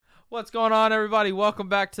What's going on, everybody? Welcome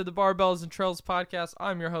back to the Barbells and Trails podcast.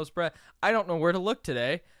 I'm your host, Brett. I don't know where to look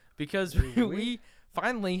today because we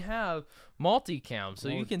finally have multicam, so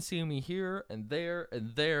you can see me here and there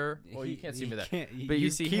and there. Well, you can't see me there, but you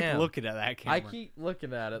see keep him. looking at that camera. I keep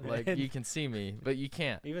looking at it like you can see me, but you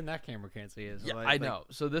can't. Even that camera can't see it. So Yeah, I know.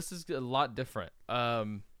 So this is a lot different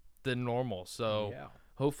than normal. So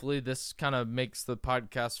hopefully this kind of makes the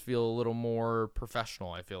podcast feel a little more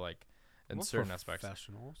professional, I feel like, in certain aspects.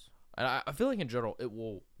 Professionals. And I feel like in general it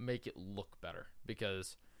will make it look better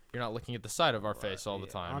because you're not looking at the side of our face all the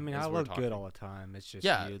time. I mean, I look good all the time. It's just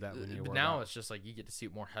you that we need to worry now about. It's just like you get to see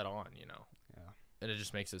it more head on, you know. Yeah. And it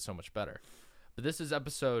just makes it so much better. But this is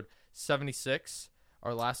episode 76.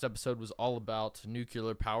 Our last episode was all about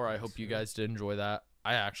nuclear power. I hope you guys did enjoy that.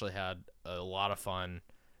 I actually had a lot of fun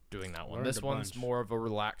doing that one. This one's more of a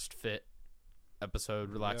relaxed fit episode,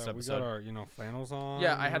 episode. We got our, flannels on.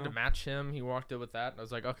 Yeah, I had to match him. He walked in with that, and I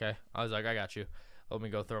was like, okay. I was like, I got you. Let me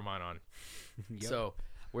go throw mine on. Yep. So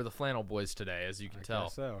we're the flannel boys today, as you can tell.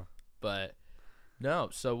 Guess so. But no,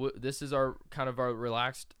 so this is our kind of our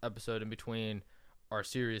relaxed episode in between our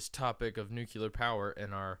serious topic of nuclear power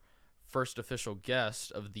and our first official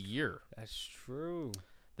guest of the year. That's true.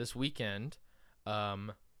 This weekend,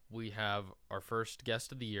 we have our first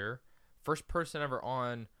guest of the year, first person ever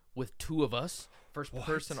on with two of us, first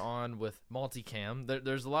person on with multicam.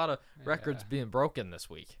 There's a lot of records being broken this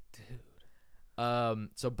week. Dude.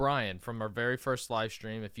 So Brian, from our very first live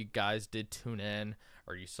stream, if you guys did tune in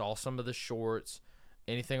or you saw some of the shorts,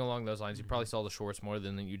 anything along those lines, you probably saw the shorts more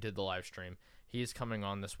than you did the live stream. He is coming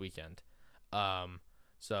on this weekend.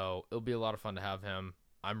 So it'll be a lot of fun to have him.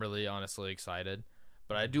 I'm really honestly excited.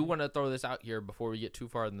 But I do want to throw this out here before we get too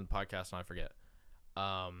far in the podcast and I forget.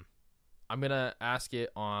 I'm going to ask it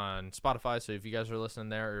on Spotify, so if you guys are listening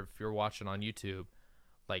there or if you're watching on YouTube,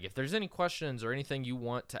 like if there's any questions or anything you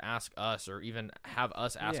want to ask us or even have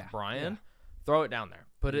us ask Brian, throw it down there.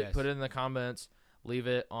 Put it in the comments, leave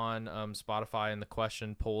it on Spotify in the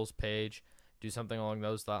question polls page, do something along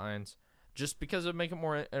those lines, just because it would make it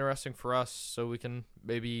more interesting for us so we can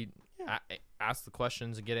maybe ask the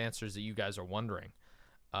questions and get answers that you guys are wondering.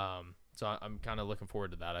 So I'm kind of looking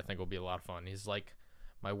forward to that. I think it'll be a lot of fun. He's like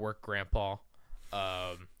my work grandpa.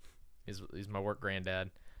 He's my work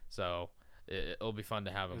granddad. So it'll be fun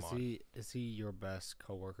to have him on. Is he your best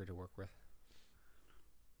coworker to work with?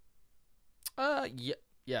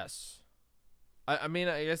 Yes. I mean,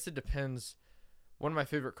 I guess it depends. One of my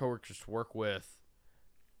favorite coworkers to work with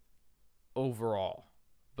overall,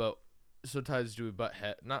 but sometimes do we butt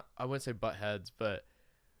head? Not, I wouldn't say butt heads, but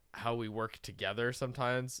how we work together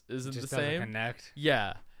sometimes isn't Just the same. doesn't connect.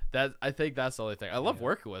 Yeah. I think that's the only thing. I love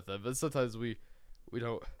working with them, but sometimes we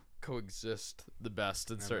don't coexist the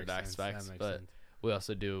best in certain aspects. But we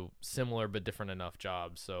also do similar but different enough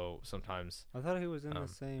jobs. So sometimes I thought he was in the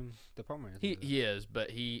same department. He is,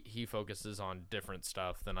 but he focuses on different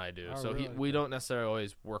stuff than I do. Oh, so really? We don't necessarily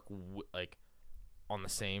always work like on the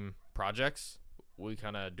same projects. We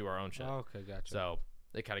kind of do our own shit. Oh, okay, gotcha. So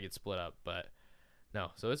they kind of get split up, but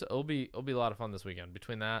no. So it'll be a lot of fun this weekend.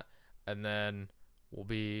 Between that and then we'll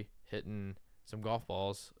be hitting some golf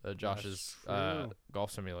balls at Josh's golf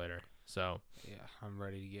simulator. So yeah, I'm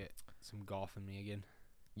ready to get some golf in me again.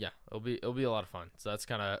 Yeah, it'll be a lot of fun. So that's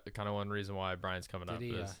kind of one reason why Brian's coming up.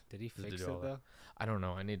 Did he fix it though? I don't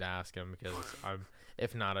know. I need to ask him because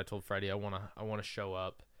if not, I told Freddie I want to show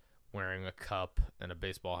up wearing a cup and a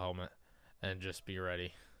baseball helmet and just be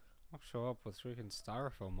ready. I'll show up with freaking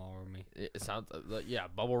styrofoam all over me. It sounds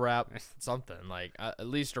bubble wrap, something like at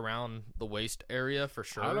least around the waist area for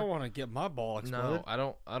sure. I don't want to get my ball exploded.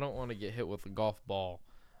 No, I don't want to get hit with a golf ball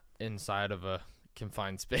inside of a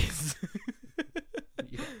confined space.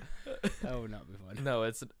 That would not be fun. No,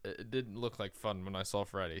 it didn't look like fun when I saw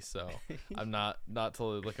Freddie, so I'm not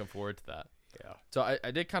totally looking forward to that. Yeah. So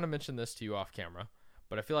I did kind of mention this to you off camera,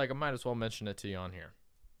 but I feel like I might as well mention it to you on here.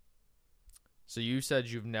 So you said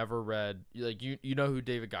you've never read, like you know who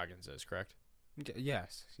David Goggins is, correct?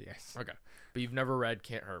 Yes. Okay. But you've never read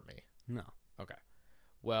Can't Hurt Me? No. Okay.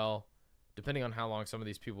 Well, depending on how long some of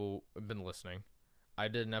these people have been listening, I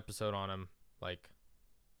did an episode on him like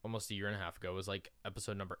almost a year and a half ago. It was like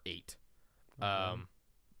episode number 8.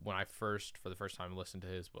 When I for the first time listened to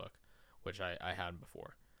his book, which I had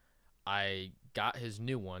before. I got his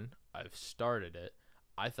new one. I've started it.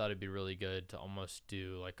 I thought it'd be really good to almost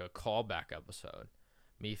do like a callback episode.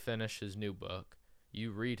 Me finish his new book,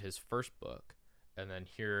 you read his first book, and then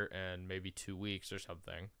here in maybe 2 weeks or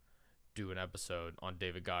something, do an episode on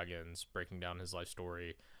David Goggins, breaking down his life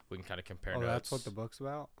story. We can kind of compare notes. That's what the book's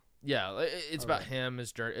about? Yeah, it's about him,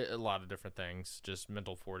 his journey, a lot of different things, just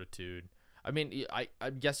mental fortitude. I mean,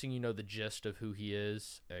 I'm guessing you know the gist of who he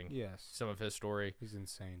is and Yes. some of his story. He's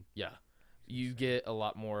insane. Yeah. You get a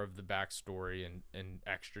lot more of the backstory and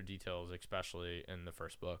extra details, especially in the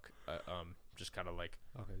first book. Just kind of like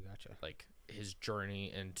Okay, gotcha. like his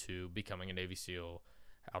journey into becoming a Navy SEAL,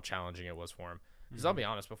 how challenging it was for him. Because I'll be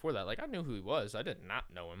honest, before that, like I knew who he was. I did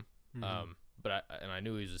not know him. But I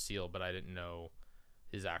knew he was a SEAL, but I didn't know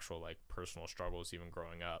his actual like personal struggles even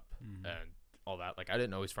growing up and all that. Like I didn't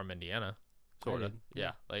know he's from Indiana, sort of.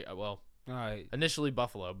 Yeah. Like initially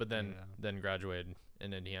Buffalo, but then graduated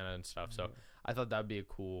in Indiana and stuff. So I thought that'd be a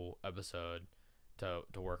cool episode to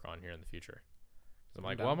work on here in the future. I'm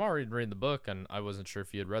like, well, I'm already reading the book, and I wasn't sure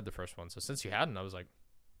if you had read the first one. So since you hadn't, I was like,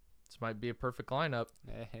 this might be a perfect lineup.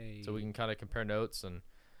 Hey. So we can kind of compare notes and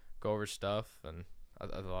go over stuff, and I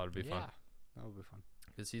thought it'd be fun. That would be fun.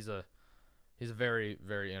 Because he's a very,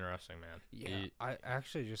 very interesting man. Yeah, I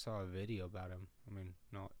actually just saw a video about him. I mean,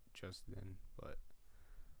 not just then, but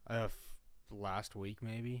last week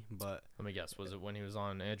maybe. But let me guess, was it when he was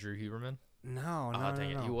on Andrew Huberman? No.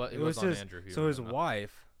 Dang it. He was on Andrew Huberman. So his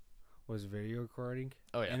wife was video recording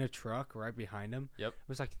in a truck right behind him. Yep. It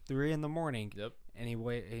was like 3 a.m. Yep. And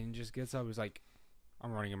he just gets up. He's like,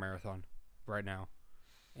 I'm running a marathon right now.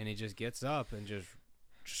 And he just gets up and just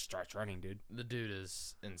starts running, dude. The dude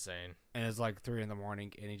is insane. And it's like 3 a.m.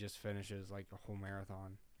 and he just finishes like a whole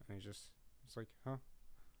marathon. And it's like, I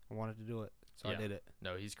wanted to do it. So I did it.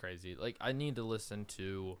 No, he's crazy. Like, I need to listen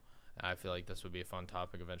to, I feel like this would be a fun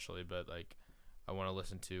topic eventually, but like, I want to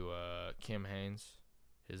listen to Kim Haynes,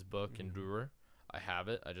 his book, Endurer. I have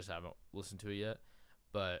it. I just haven't listened to it yet.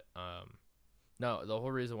 But, no, the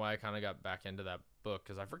whole reason why I kind of got back into that book,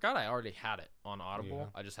 because I forgot I already had it on Audible.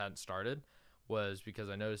 I just hadn't started, was because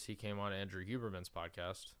I noticed he came on Andrew Huberman's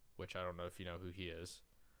podcast, which I don't know if you know who he is.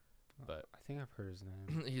 But I think I've heard his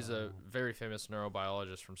name. He's a very famous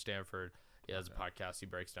neurobiologist from Stanford. He has a podcast. He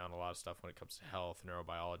breaks down a lot of stuff when it comes to health,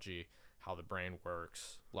 neurobiology, how the brain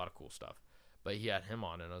works, a lot of cool stuff. But he had him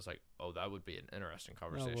on, and I was like, oh, that would be an interesting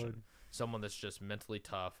conversation. Someone that's just mentally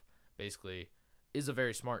tough, basically is a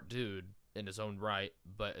very smart dude in his own right,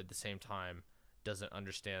 but at the same time doesn't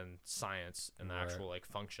understand science and the actual like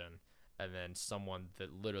function. And then someone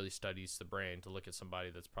that literally studies the brain to look at somebody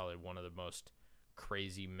that's probably one of the most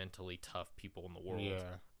crazy mentally tough people in the world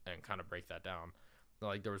and kind of break that down.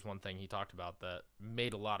 Like there was one thing he talked about that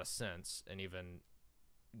made a lot of sense, and even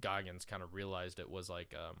Goggins kind of realized it was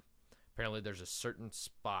like apparently there's a certain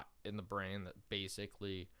spot in the brain that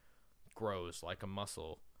basically grows like a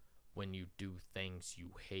muscle when you do things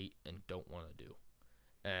you hate and don't want to do,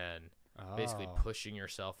 and basically pushing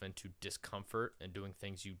yourself into discomfort and doing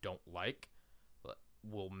things you don't like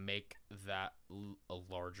will make that a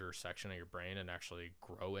larger section of your brain and actually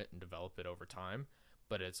grow it and develop it over time.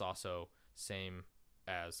 But it's also same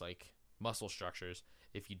as like muscle structures.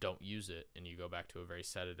 If you don't use it and you go back to a very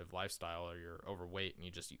sedative lifestyle, or you're overweight and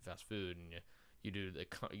you just eat fast food and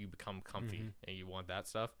you become comfy and you want that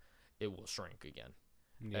stuff, it will shrink again.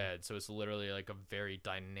 And so it's literally like a very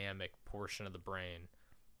dynamic portion of the brain,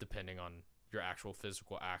 depending on your actual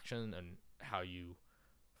physical action and how you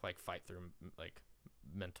like fight through like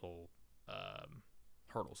mental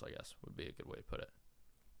hurdles, I guess would be a good way to put it.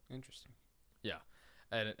 Interesting. Yeah.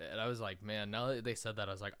 And I was like, man, now that they said that,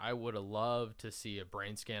 I was like, I would have loved to see a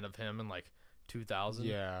brain scan of him in like 2000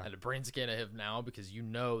 and a brain scan of him now, because you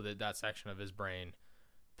know that section of his brain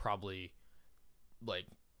probably like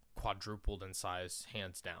quadrupled in size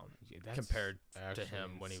hands down compared to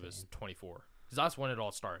him when he was 24. Because that's when it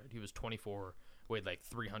all started. He was 24, weighed like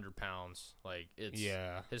 300 pounds. Like, it's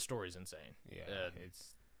his story's insane.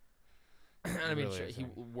 And I mean, really he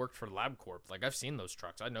worked for LabCorp. Like, I've seen those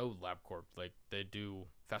trucks. I know LabCorp. Like, they do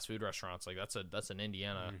fast food restaurants. Like, that's an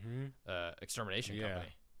Indiana extermination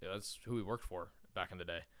company. Yeah, that's who he worked for back in the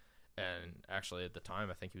day. And actually, at the time,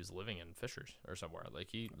 I think he was living in Fishers or somewhere. Like,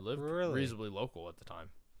 he lived reasonably local at the time.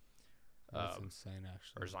 That's insane,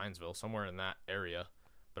 actually. Or Zionsville, somewhere in that area.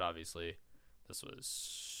 But obviously, this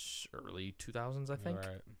was early 2000s, I think.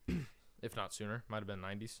 Right. If not sooner. Might have been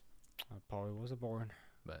 90s. I probably wasn't born.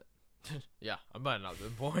 But, yeah, I might not have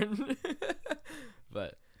been born.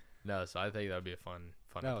 But, no, so I think that would be a fun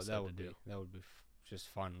episode to do. That would be just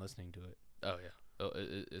fun listening to it. Oh, yeah.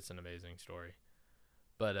 It's an amazing story.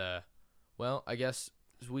 But, well, I guess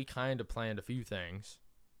we kind of planned a few things.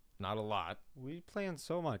 Not a lot. We plan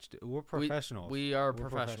so much. We're professionals. We're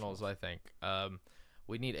professionals, I think.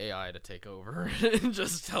 We need AI to take over and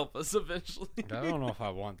just help us eventually. I don't know if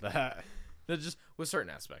I want that. Just with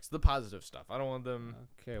certain aspects, the positive stuff. I don't want them.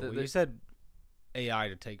 Okay. Well, you said AI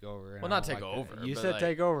to take over. Well, not take over. You but said like,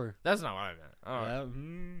 take over. That's not what I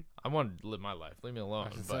meant. I want to live my life. Leave me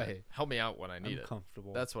alone. But help me out when I need it.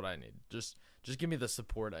 Comfortable. That's what I need. Just give me the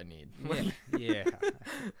support I need. Yeah.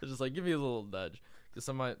 Just like give me a little nudge, because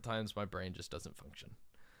sometimes my brain just doesn't function.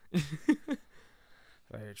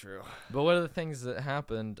 Very true. But one of the things that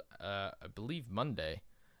happened, I believe Monday,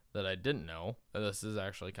 that I didn't know, and this is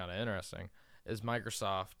actually kind of interesting, is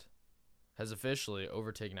Microsoft has officially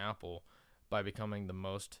overtaken Apple by becoming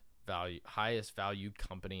the highest valued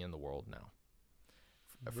company in the world now.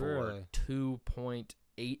 Really? For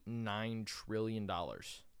 $2.89 trillion. Wow.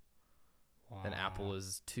 And Apple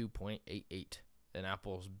is 2.88. And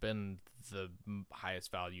Apple's been the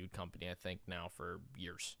highest valued company, I think, now for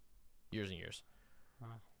years and years.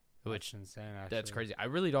 Wow. Which that's insane, actually. That's crazy. I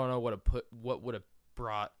really don't know what would have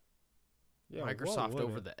brought Microsoft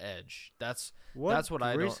over the edge. That's what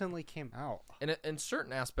I recently came out. And in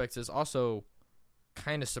certain aspects is also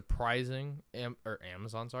kind of surprising.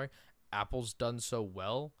 Amazon, sorry, Apple's done so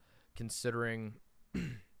well considering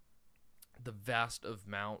the vast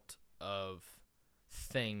amount of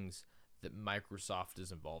things that Microsoft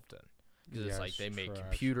is involved in. Because it's like they make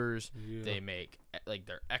computers, they make like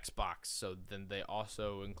their Xbox, so then they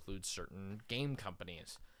also include certain game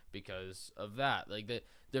companies because of that. Like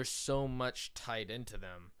there's so much tied into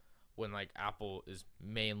them when like Apple is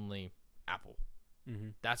mainly Apple. Mm-hmm.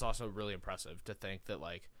 That's also really impressive to think that,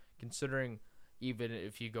 like, considering even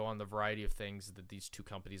if you go on the variety of things that these two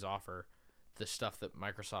companies offer, the stuff that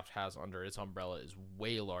Microsoft has under its umbrella is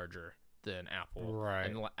way larger than Apple. Right.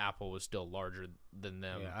 And Apple was still larger than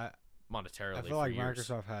them. Yeah, monetarily. I feel like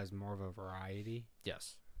Microsoft has more of a variety.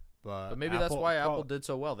 Yes. But maybe that's why Apple did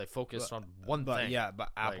so well. They focused on one thing. Yeah,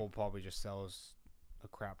 but Apple probably just sells a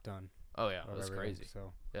crap ton. Oh, yeah. That's crazy.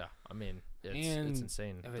 So yeah, I mean, it's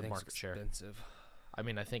insane, the market share. Expensive. I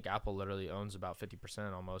mean, I think Apple literally owns about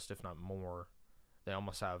 50% almost, if not more. They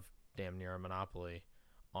almost have damn near a monopoly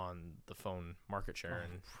on the phone market share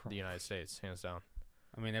in the United States, hands down.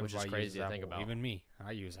 I mean, everybody which is crazy to think about. Even me.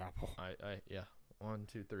 I use Apple. Yeah. 1,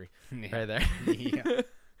 2, 3. Yeah. Right there. Yeah.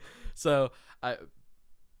 So,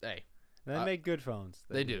 they make good phones.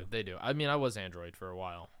 They do. I mean, I was Android for a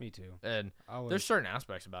while. Me too. And there's certain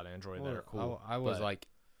aspects about Android that are cool. I was like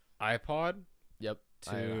iPod. Yep.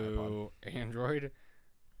 To Android.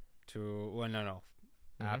 To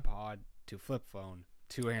iPod to flip phone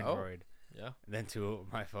to Android. Yeah. Then to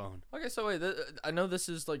my phone. Okay, so wait, I know this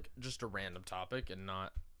is like just a random topic and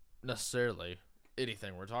not necessarily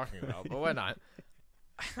anything we're talking about, but why not?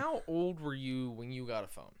 How old were you when you got a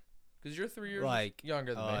phone? Because you're 3 years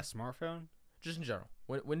younger than me. A smartphone? Just in general.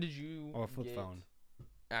 When did you a flip phone?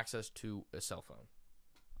 Access to a cell phone?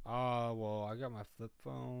 Well, I got my flip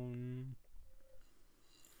phone.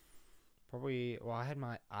 Probably, I had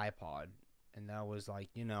my iPod, and that was like,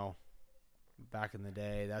 back in the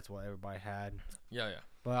day, that's what everybody had. Yeah.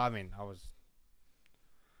 But I mean, I was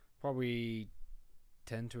probably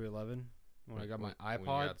 10 to 11 when I got my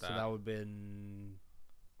iPod, so that would have been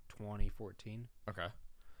 2014. Okay.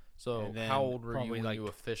 So how old were you when you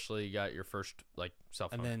officially got your first cell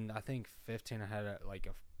phone? And then I think 15, I had a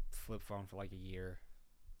flip phone for like a year.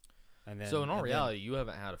 And then so in all reality, you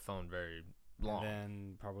haven't had a phone very long. And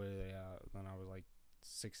then probably when I was like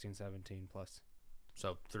 16, 17 plus.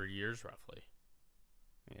 So 3 years roughly.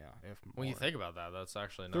 Yeah, if more. When you think about that, that's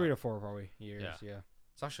actually not 3 to 4 probably years. Yeah.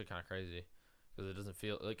 It's actually kind of crazy because it doesn't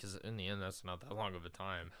feel like, because in the end that's not that long of a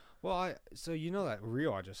time. Well, so that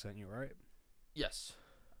reel I just sent you, right? Yes.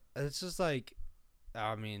 It's just like,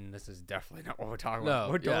 I mean, this is definitely not what we're talking about.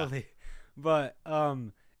 No, we're totally, but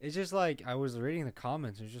it's just like I was reading the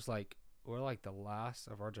comments. It's just like we're like the last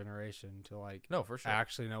of our generation to no, for sure,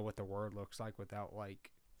 actually know what the world looks like without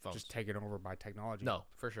phones. Just taken over by technology. No,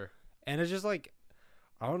 for sure. And it's just like,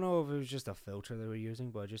 I don't know if it was just a filter they were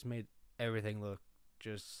using, but it just made everything look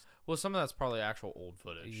just. Well, some of that's probably actual old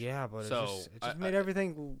footage. Yeah, but it just made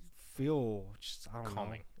everything feel just, I don't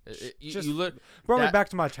calming. know. You brought me back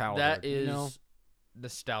to my childhood. That is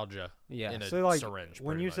nostalgia. Yeah. In so a syringe.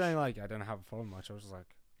 When you're saying I didn't have a phone much, I was just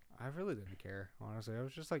like, I really didn't care. Honestly, I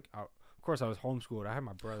was just like, of course I was homeschooled. I had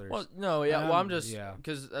my brothers. Well, no, yeah. Well, I'm just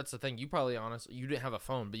because that's the thing. You probably you didn't have a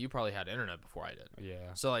phone, but you probably had internet before I did.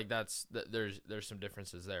 Yeah. So there's some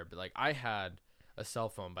differences there, but I had a cell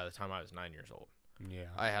phone by the time I was 9 years old. Yeah.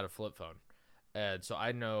 I had a flip phone, and so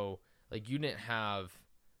I know you didn't have.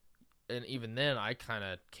 And even then, I kind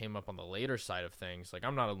of came up on the later side of things.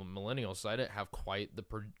 I'm not a millennial, so I didn't have quite the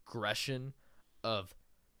progression of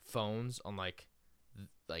phones on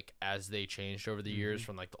like as they changed over the years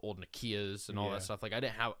from like the old Nokias and all that stuff. Like I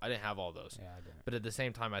didn't have all those. Yeah, I didn't. But at the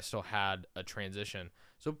same time, I still had a transition.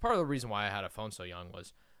 So part of the reason why I had a phone so young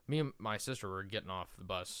was me and my sister were getting off the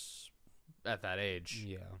bus at that age.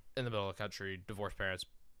 Yeah. In the middle of the country, divorced parents,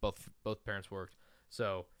 both parents worked,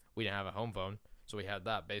 so we didn't have a home phone. So we had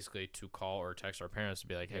that basically to call or text our parents to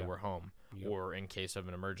be like, "Hey, we're home," or in case of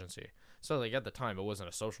an emergency. So like at the time, it wasn't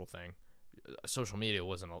a social thing. Social media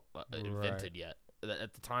wasn't invented yet.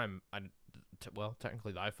 At the time,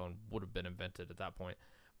 technically the iPhone would have been invented at that point,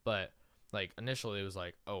 but like initially it was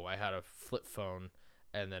like, oh, I had a flip phone,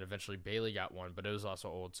 and then eventually Bailey got one, but it was also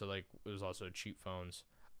old, so like it was also cheap phones.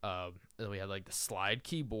 And we had like the slide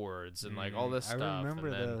keyboards and like all this stuff. I remember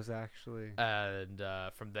those actually. And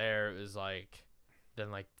from there it was like, then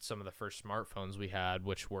like some of the first smartphones we had,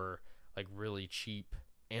 which were like really cheap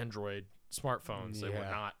Android smartphones. They were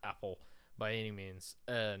not Apple by any means,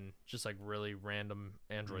 and just like really random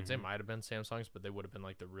Androids. They might have been Samsungs, but they would have been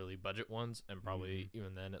like the really budget ones, and probably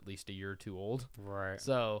even then at least a year or two old. Right.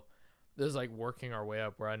 So there's like working our way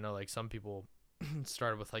up where I know like some people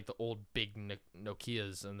started with like the old big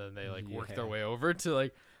Nokias, and then they like worked their way over to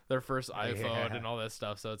like their first iPhone and all that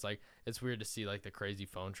stuff. So it's like it's weird to see like the crazy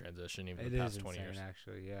phone transition even the past 20 years.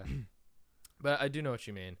 Actually, yeah. But I do know what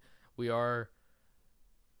you mean. We are,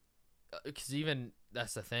 because even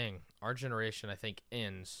that's the thing. Our generation, I think,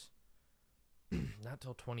 ends not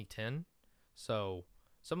till 2010. So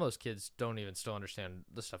some of those kids don't even still understand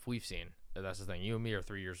the stuff we've seen. And that's the thing. You and me are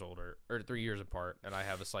 3 years older, or 3 years apart, and I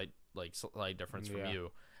have a slight difference from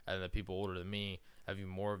you. And the people older than me have even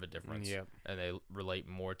more of a difference. Yep. And they relate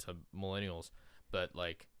more to millennials. But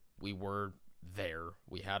like we were there.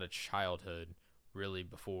 We had a childhood really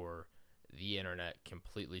before the internet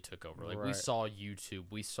completely took over. Like we saw YouTube,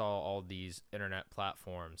 we saw all these internet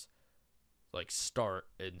platforms like start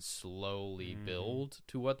and slowly build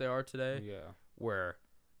to what they are today. Yeah. Where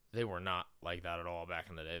they were not like that at all back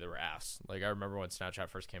in the day. They were ass. Like I remember when Snapchat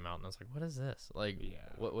first came out and I was like, what is this? Like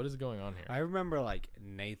what is going on here? I remember like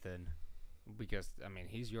Nathan, because I mean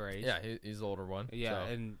he's your age. Yeah, he's the older one. Yeah,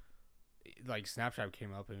 so. and like Snapchat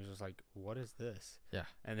came up and he was just like, what is this? Yeah.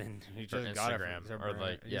 And then he or just got it Instagram from or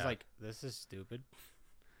like he's like, this is stupid.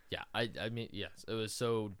 Yeah, I mean, yes, it was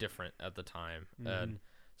so different at the time. And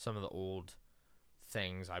some of the old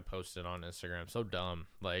things I posted on Instagram, so dumb,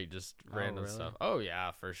 like just random stuff. Oh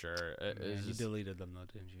yeah, for sure. You deleted them though,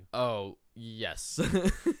 didn't you? Oh yes.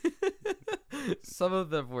 Some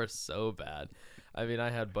of them were so bad. I mean, I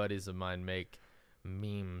had buddies of mine make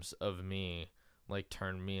memes of me, like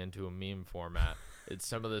turn me into a meme format. It's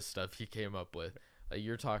some of the stuff he came up with. Like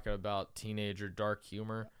you're talking about teenager dark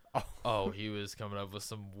humor. Oh, he was coming up with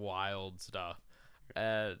some wild stuff,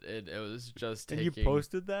 and it was just taking. And you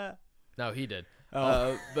posted that? No, he did.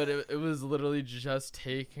 Oh. But it was literally just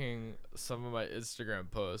taking some of my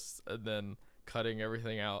Instagram posts and then cutting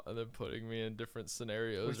everything out and then putting me in different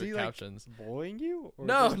scenarios or captions. Like, bullying you? Or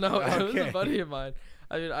no, it was a buddy of mine.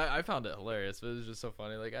 I mean, I found it hilarious, but it was just so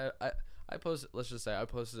funny. Like I posted, let's just say I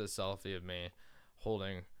posted a selfie of me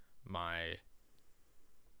holding my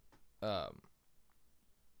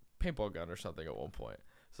paintball gun or something at one point.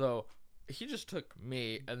 So he just took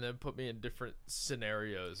me and then put me in different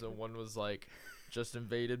scenarios, and one was like just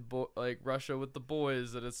invaded like Russia with the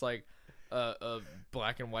boys, and it's like a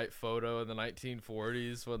black and white photo in the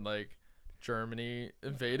 1940s when like Germany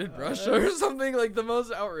invaded Russia or something, like the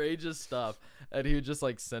most outrageous stuff. And he would just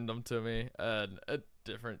like send them to me and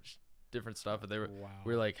different stuff, and they were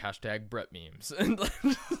we were like hashtag Brett memes. And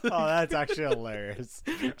oh, that's actually hilarious.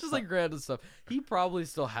 Just like random stuff. He probably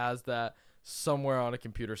still has that somewhere on a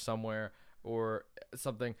computer somewhere or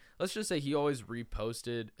something. Let's just say he always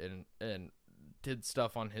reposted and did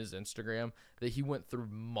stuff on his Instagram that he went through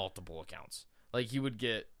multiple accounts. Like he would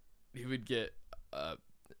get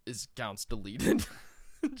his accounts deleted.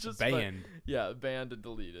 Just banned. Banned and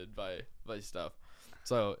deleted by stuff.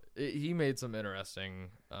 So he made some interesting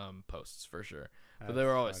posts for sure. But they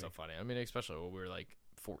were always so funny. I mean, especially when we were like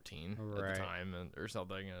 14 at the time or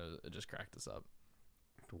something, and it just cracked us up.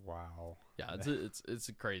 Wow. Yeah, it's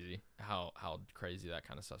crazy how crazy that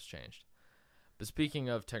kind of stuff's changed. But speaking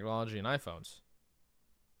of technology and iPhones,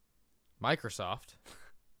 Microsoft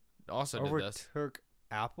also did this. Overtook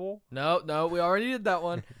Apple? No, we already did that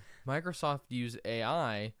one. Microsoft used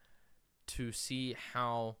AI to see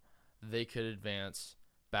how they could advance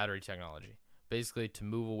battery technology. Basically to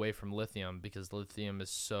move away from lithium, because lithium is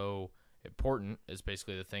so important. It's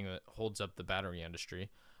basically the thing that holds up the battery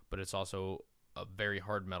industry, but it's also a very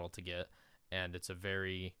hard metal to get, and it's a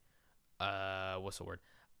very what's the word?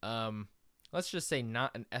 Let's just say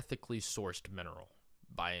not an ethically sourced mineral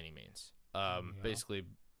by any means. Basically,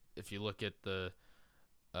 if you look at the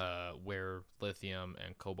where lithium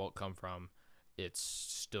and cobalt come from, it's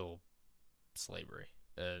still slavery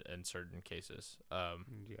in certain cases.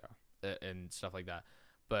 And stuff like that.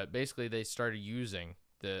 But basically, they started using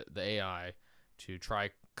the AI to try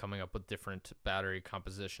coming up with different battery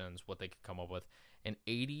compositions, what they could come up with. In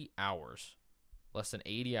 80 hours, less than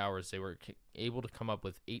 80 hours, they were able to come up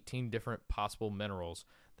with 18 different possible minerals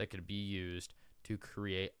that could be used to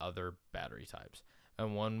create other battery types.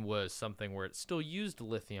 And one was something where it still used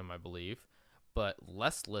lithium, I believe, but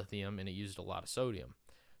less lithium, and it used a lot of sodium.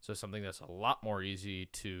 So something that's a lot more easy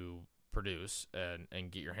to produce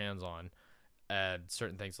and get your hands on, and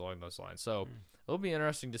certain things along those lines. So it'll be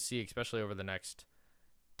interesting to see, especially over the next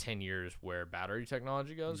 10 years, where battery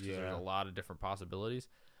technology goes, because there's a lot of different possibilities.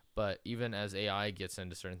 But even as AI gets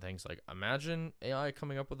into certain things, like imagine AI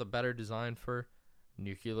coming up with a better design for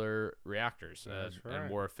nuclear reactors and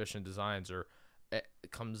more efficient designs, or it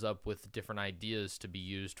comes up with different ideas to be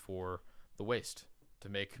used for the waste to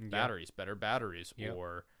make better batteries,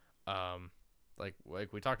 or like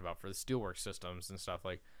we talked about for the steelwork systems and stuff.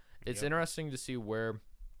 Like, it's interesting to see where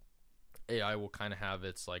AI will kind of have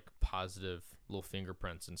its like positive little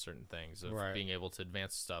fingerprints in certain things of being able to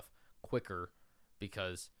advance stuff quicker,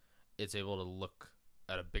 because it's able to look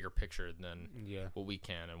at a bigger picture than what we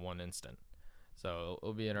can in one instant. So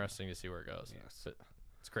it'll be interesting to see where it goes. Yes. But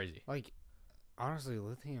it's crazy. Like, honestly,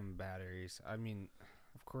 lithium batteries, I mean,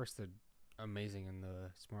 of course they're amazing in the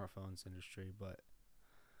smartphones industry, but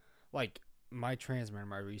like my transmitter,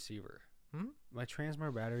 my receiver, my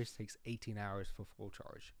transmitter batteries takes 18 hours for full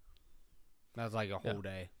charge. That's like a whole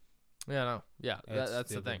day.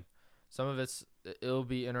 That's the thing. Some of it'll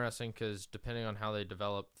be interesting because depending on how they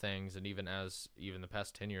develop things, and even the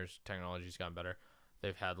past 10 years, technology's gotten better.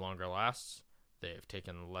 They've had longer lasts. They've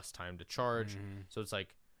taken less time to charge. So it's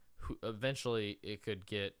like eventually it could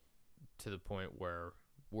get to the point where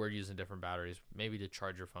we're using different batteries. Maybe to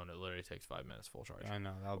charge your phone, it literally takes 5 minutes full charge. I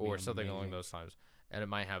know. Or something along those times. And it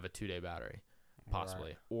might have a 2-day battery,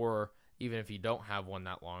 possibly. Or even if you don't have one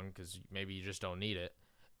that long, because maybe you just don't need it,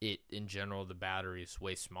 in general, the battery is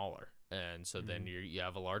way smaller. And so then you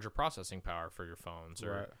have a larger processing power for your phones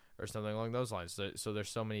or something along those lines. So there's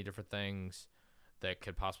so many different things that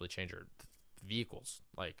could possibly change your vehicles,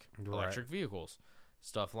 like electric vehicles,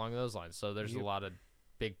 stuff along those lines. So there's a lot of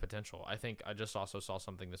big potential. I think I just also saw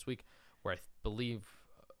something this week where I believe,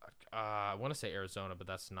 I want to say Arizona, but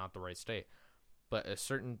that's not the right state. But a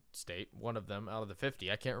certain state, one of them out of the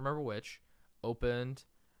 50, I can't remember which, opened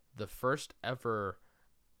the first ever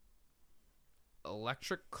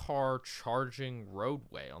electric car charging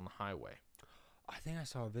roadway on the highway. I think I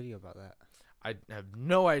saw a video about that. I have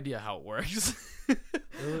no idea how it works.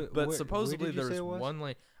 But supposedly there's one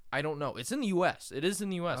lane. I don't know. It's in the U.S. It is in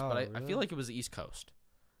the U.S., but I feel like it was the East Coast.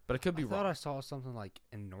 But it could be wrong. I thought I saw something like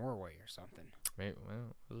in Norway or something. Maybe,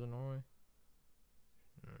 was it Norway?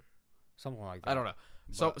 Something like that. I don't know.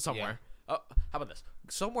 So somewhere. Yeah. How about this?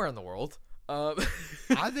 Somewhere in the world.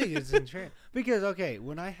 I think it's interesting because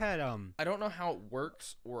when I had I don't know how it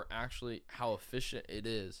works or actually how efficient it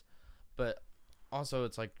is, but also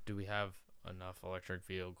it's like, do we have enough electric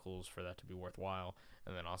vehicles for that to be worthwhile?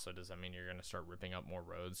 And then also, does that mean you're going to start ripping up more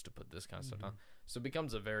roads to put this kind of stuff on? So it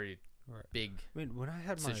becomes a very big when I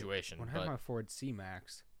had situation. When I had my Ford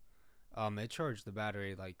C-Max, it charged the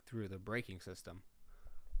battery like through the braking system.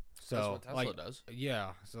 So that's what Tesla does.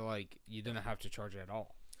 Yeah, so like you didn't have to charge it at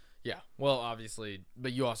all. Yeah, well, obviously,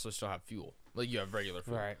 but you also still have fuel. Like, you have regular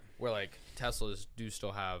fuel. Right. Where, like, Teslas do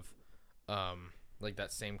still have, like,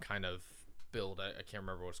 that same kind of build. I can't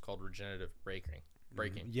remember what it's called, regenerative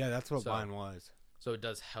braking. Yeah, that's what mine was. So it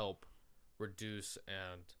does help reduce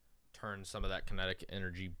and turn some of that kinetic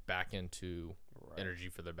energy back into energy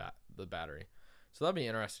for the battery. So that'll be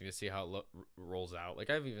interesting to see how it rolls out.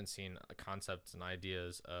 Like, I've even seen concepts and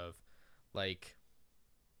ideas of, like,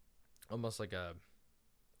 almost like a...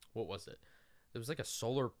 What was it? It was like a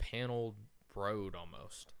solar panel road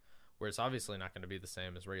almost, where it's obviously not going to be the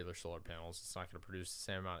same as regular solar panels. It's not going to produce the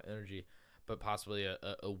same amount of energy, but possibly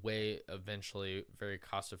a way eventually very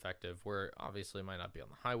cost effective, where obviously it might not be on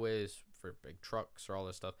the highways for big trucks or all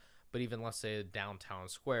this stuff, but even let's say a downtown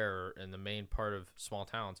square or in the main part of small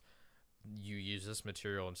towns, you use this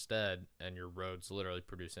material instead and your roads literally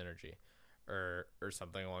produce energy. Or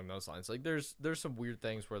something along those lines. Like there's some weird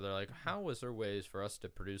things where they're like, how is there ways for us to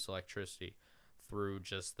produce electricity through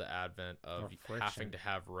just the advent of having to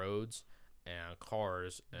have roads and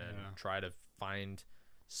cars and try to find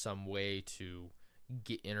some way to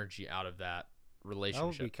get energy out of that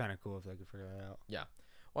relationship. That would be kind of cool if they could figure that out. Yeah.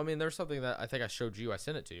 Well, I mean, there's something that I think I showed you. I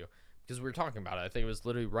sent it to you. because we were talking about it. I think it was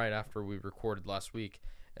literally right after we recorded last week,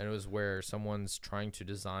 and it was where someone's trying to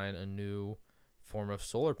design a new form of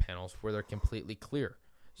solar panels where they're completely clear,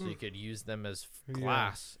 so you could use them as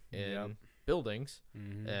glass in buildings,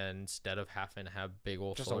 and instead of having to have big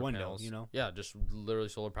old just solar a window, panels. you know? Yeah, just literally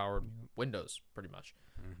solar powered windows, pretty much.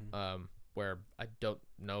 Where I don't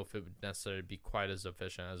know if it would necessarily be quite as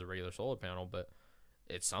efficient as a regular solar panel, but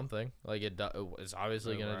it's something. Like it's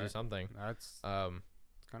obviously going to do something. That's it's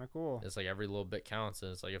kind of cool. It's like every little bit counts,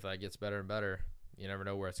 and it's like if that gets better and better, you never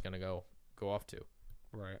know where it's going to go off to.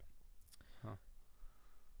 Right. Huh.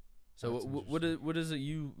 So what is it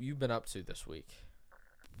you've been up to this week?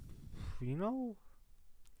 You know,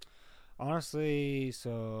 honestly,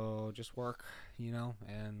 so just work, you know,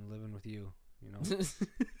 and living with you, you know.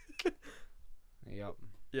 Yep.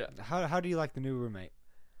 Yeah. How do you like the new roommate?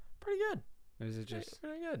 Pretty good. Is it just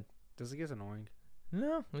pretty good? Does it get annoying?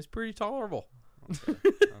 No, he's pretty tolerable. Okay.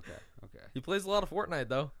 Okay. He plays a lot of Fortnite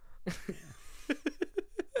though.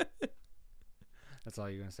 That's all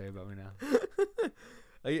you're gonna say about me now.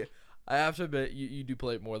 I have to admit, you do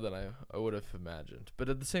play it more than I would have imagined. But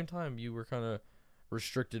at the same time, you were kind of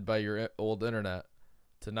restricted by your old internet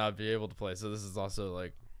to not be able to play. So this is also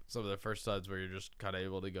like some of the first times where you're just kind of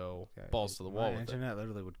able to go balls to the wall. My internet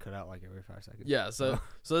literally would cut out like every 5 seconds. Yeah, so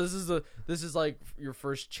this is like your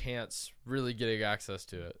first chance really getting access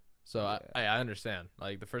to it. So I understand.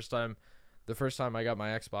 Like the first time I got my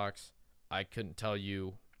Xbox, I couldn't tell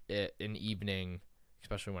you an evening,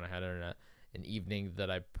 especially when I had internet, an evening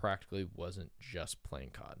that I practically wasn't just playing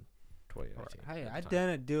COD 2019. Hey, I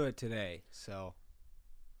didn't do it today, so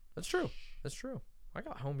that's true. That's true. I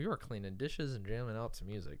got home. You were cleaning dishes and jamming out to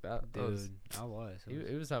music. I was.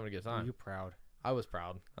 He was having a good time. Were you proud? I was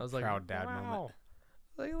proud. I was like, proud dad wow. moment.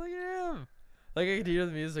 Like, look at him. Like I could hear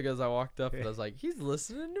the music as I walked up, and I was like, he's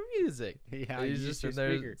listening to music. Yeah, he's just in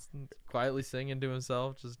there quietly singing to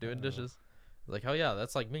himself, just doing dishes. Like, oh yeah,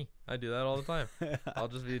 that's like me. I do that all the time. I'll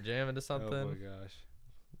just be jamming to something. Oh my gosh,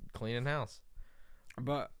 cleaning house.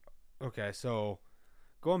 But okay, so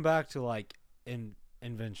going back to like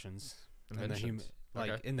inventions. In the human,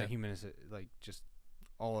 like in the humans, like just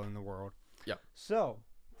all in the world. Yeah. So,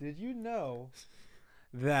 did you know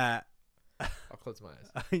that? I'll close my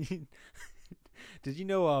eyes. Did you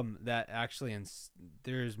know that actually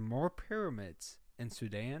there's more pyramids in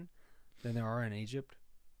Sudan than there are in Egypt?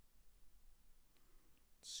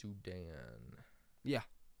 Sudan. Yeah.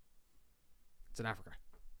 It's in Africa.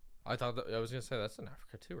 I was gonna say that's in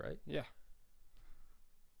Africa too, right? Yeah.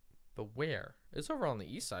 But where? It's over on the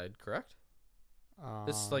east side, correct?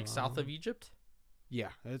 It's like south of Egypt? Yeah,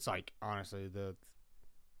 it's like honestly the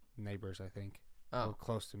neighbors, I think. Oh, or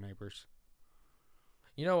close to neighbors.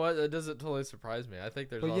 You know what? That doesn't totally surprise me. I think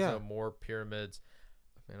there's also more pyramids.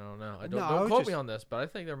 I don't know. Don't quote me on this, but I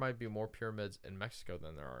think there might be more pyramids in Mexico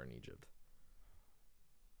than there are in Egypt.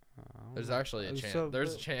 There's actually a chance.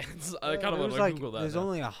 There's a chance. I kind of want to Google that. There's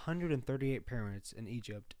only 138 pyramids in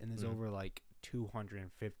Egypt, and there's over like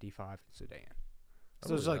 255 in Sudan.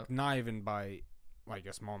 So it's like not even by like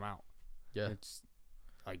a small amount. Yeah. It's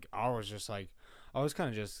like I was kind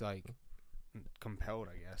of just like compelled,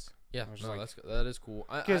 I guess. Yeah, that is cool.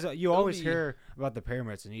 Because you always hear about the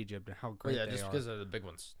pyramids in Egypt and how great they are. Yeah, just because they're the big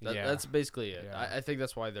ones. That's basically it. Yeah. I think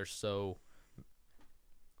that's why they're so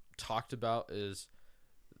talked about. Is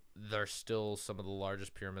they're still some of the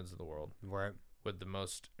largest pyramids in the world, right? With the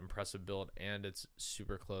most impressive build, and it's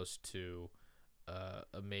super close to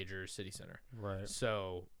a major city center, right?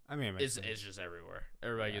 So I mean, it's just everywhere.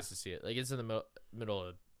 Everybody gets to see it. Like it's in the middle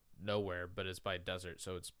of nowhere, but it's by a desert,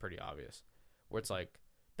 so it's pretty obvious. Where it's like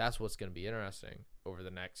that's what's going to be interesting over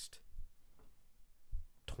the next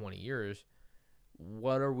 20 years.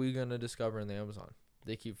 What are we going to discover in the Amazon?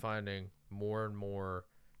 They keep finding more and more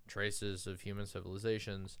traces of human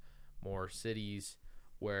civilizations, more cities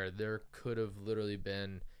where there could have literally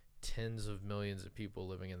been tens of millions of people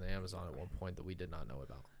living in the Amazon at one point that we did not know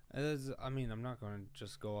about. I mean, I'm not going to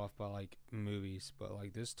just go off by like movies, but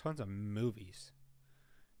like there's tons of movies.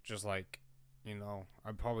 Just like, you know,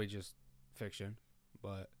 I'm probably just fiction,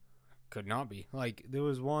 but could not be. Like there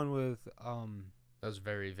was one with that was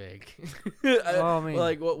very vague. I mean,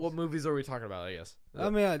 like what movies are we talking about? I guess. I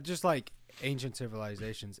mean, just like ancient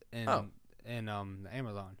civilizations in the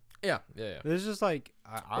Amazon. Yeah. There's just like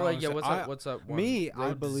what's that one?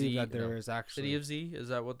 I believe that there is actually City of Z. Is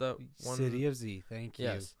that what that one? City of Z. Thank you.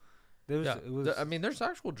 Yes. I mean, there's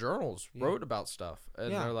actual journals wrote about stuff,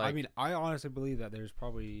 and they're like. I mean, I honestly believe that there's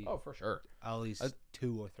probably for sure at least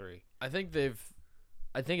 2 or 3. I think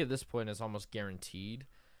at this point it's almost guaranteed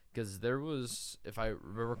because there was, if I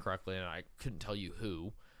remember correctly, and I couldn't tell you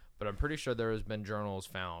who, but I'm pretty sure there has been journals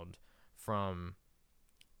found from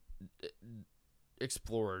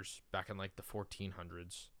explorers back in like the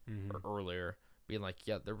 1400s or earlier being like,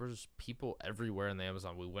 yeah, there was people everywhere in the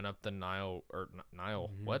Amazon. We went up the Nile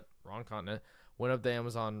what? Wrong continent. Went up the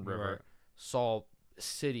Amazon River, saw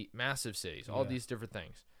massive cities, all these different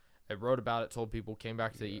things. I wrote about it, told people, came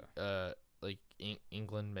back to like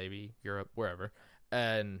England, maybe Europe, wherever,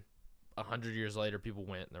 and 100 years later, people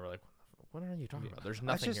went and they were like, "What are you talking about? There's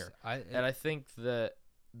nothing here." And I think that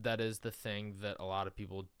is the thing that a lot of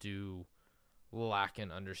people do lack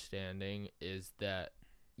in understanding is that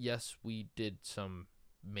yes, we did some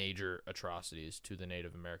major atrocities to the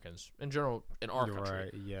Native Americans in general in our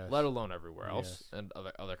country, let alone everywhere else and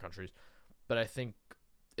other countries. But I think,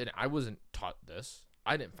 and I wasn't taught this.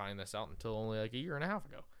 I didn't find this out until only like a year and a half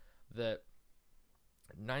ago, that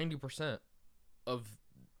 90% of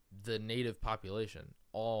the native population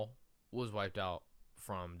all was wiped out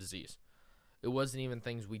from disease. It wasn't even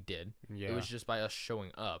things we did. It was just by us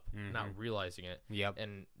showing up, not realizing it.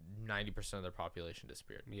 And 90% of their population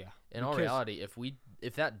disappeared. In all reality,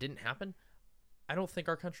 if that didn't happen, I don't think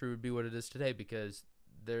our country would be what it is today, because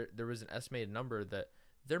there was an estimated number that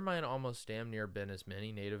there might almost damn near been as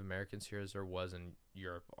many Native Americans here as there was in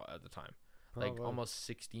Europe at the time. Probably. Like almost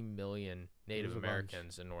 60 million Native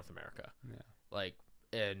Americans in North America. Like,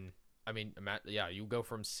 and I mean, you go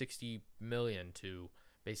from 60 million to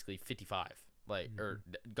basically 55. Like, or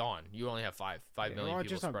gone. You only have 5 million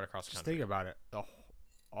people spread across the country. Just think about it.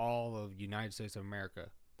 All of United States of America,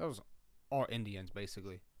 that was all Indians,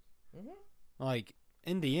 basically. Like,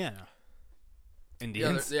 Indiana.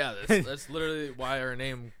 Indians. That's literally why our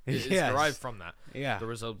name is derived from that. There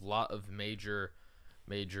was a lot of major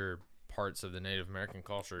parts of the Native American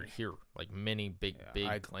culture here, like many big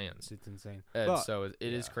clans. It's insane. And so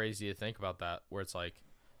it is crazy to think about that, where it's like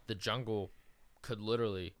the jungle could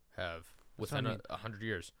literally have, within 100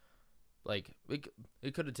 years, like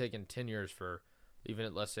it could have taken 10 years for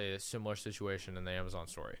even, let's say, a similar situation in the Amazon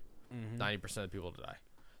story. 90% of the people to die.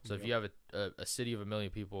 So if you have a city of 1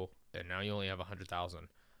 million people and now you only have 100,000,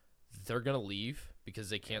 they're going to leave because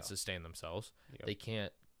they can't sustain themselves. They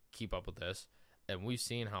can't keep up with this. And we've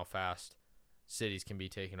seen how fast cities can be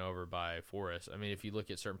taken over by forests. I mean, if you look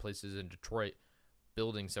at certain places in Detroit,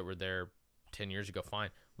 buildings that were there 10 years ago,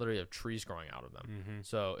 literally have trees growing out of them.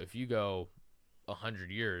 So if you go 100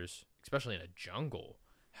 years, especially in a jungle,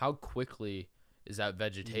 how quickly is that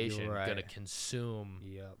vegetation going to consume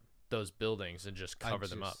those buildings and just cover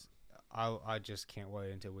them up? I just can't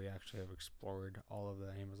wait until we actually have explored all of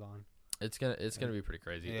the Amazon. It's gonna be pretty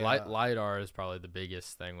crazy. LiDAR is probably the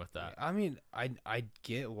biggest thing with that. I mean, I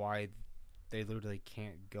get why they literally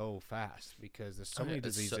can't go fast, because there's so many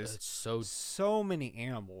diseases. It's so many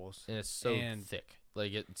animals, and it's so thick.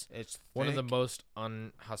 Like it's one of the most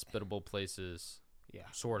unhospitable places.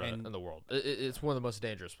 Sort of in the world. It's one of the most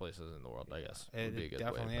dangerous places in the world, I guess. It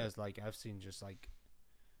definitely is. Like, I've seen just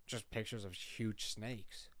pictures of huge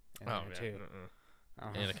snakes. Too.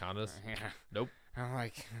 Anacondas? Nope. I'm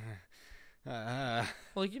like,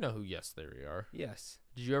 well, you know who Yes Theory are. Yes.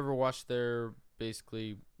 Did you ever watch their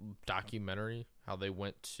basically documentary? How they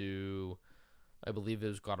went to, I believe it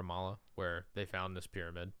was Guatemala, where they found this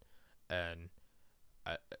pyramid, and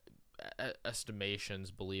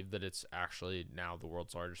estimations believe that it's actually now the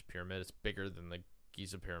world's largest pyramid. It's bigger than the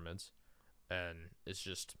Giza pyramids, and it's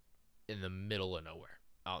just in the middle of nowhere,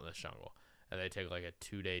 out in the jungle. And they take like a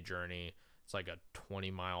 2-day journey. It's like a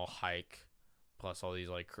 20-mile hike, plus all these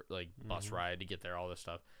like bus ride to get there, all this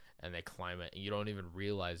stuff. And they climb it, and you don't even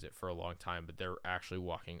realize it for a long time, but they're actually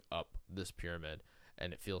walking up this pyramid,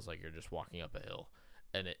 and it feels like you're just walking up a hill,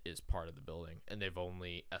 and it is part of the building. And they've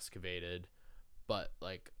only excavated, but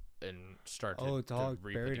like, and start to it's all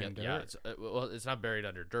buried in dirt. Yeah, it's not buried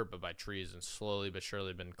under dirt, but by trees, and slowly but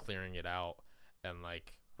surely been clearing it out and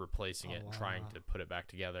like replacing it and trying to put it back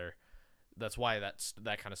together. That's why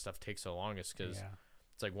that kind of stuff takes so long, is because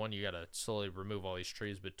it's like, one, you got to slowly remove all these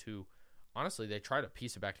trees, but two, honestly, they try to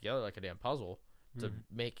piece it back together like a damn puzzle to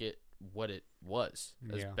make it what it was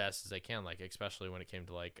as best as they can. Like, especially when it came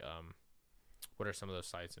to like, what are some of those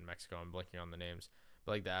sites in Mexico? I'm blanking on the names,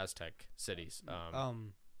 but like the Aztec cities.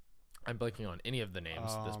 I'm blanking on any of the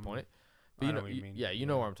names at this point. But you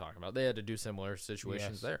know what I'm talking about. They had to do similar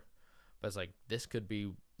situations there. But it's like, this could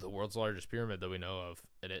be the world's largest pyramid that we know of,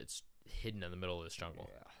 and it's hidden in the middle of this jungle.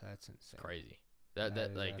 Yeah, that's insane. Crazy.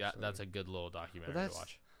 That's a good little documentary to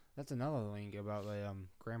watch. That's another thing about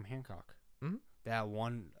Graham Hancock. Mm-hmm. That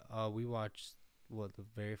one we watched, the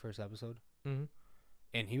very first episode, and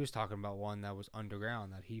he was talking about one that was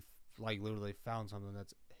underground, that he like literally found something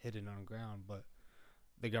that's hidden underground, but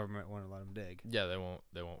the government wouldn't let them dig. Yeah, they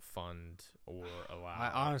won't fund or allow.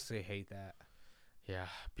 I honestly hate that. Yeah,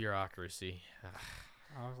 bureaucracy.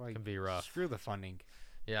 I was like, can be rough. Screw the funding.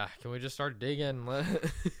 Yeah, can we just start digging?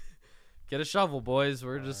 Get a shovel, boys.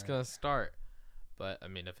 We're just gonna start. But I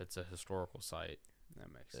mean, if it's a historical site,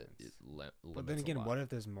 that makes sense. But then again, what if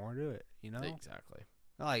there's more to it? You know, exactly.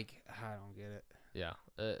 Like, I don't get it. Yeah,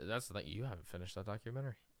 that's the thing. You haven't finished that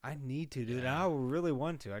documentary. I need to, dude. I really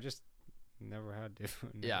want to. I just never had to.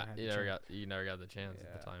 You never got the chance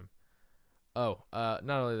at the time. Oh, not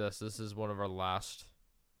only this is one of our last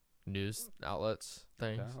news outlets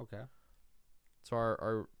things. Okay. So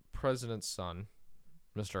our president's son,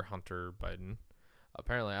 Mr. Hunter Biden,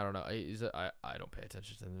 apparently, I don't know. I don't pay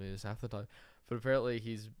attention to the news half the time, but apparently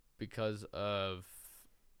he's, because of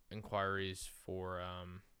inquiries for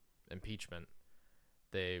impeachment,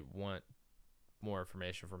 they want more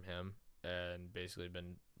information from him, and basically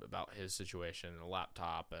been about his situation, a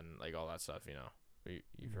laptop, and like all that stuff. You know,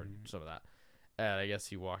 you've heard some of that. And I guess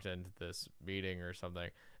he walked into this meeting or something,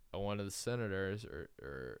 and one of the senators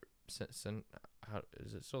how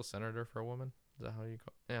is it still senator for a woman? Is that how you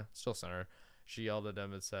call it? Yeah, still senator. She yelled at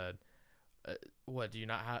him and said, "What do you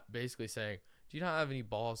not have?" Basically saying, "Do you not have any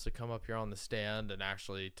balls to come up here on the stand and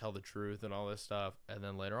actually tell the truth and all this stuff?" And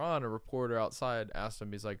then later on, a reporter outside asked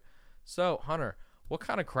him, he's like, "So, Hunter, what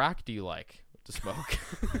kind of crack do you like to smoke?"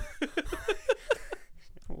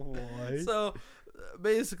 What? So,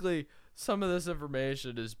 basically, some of this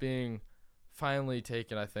information is being finally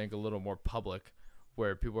taken, I think, a little more public,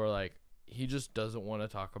 where people are like, he just doesn't want to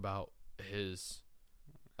talk about his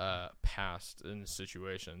past and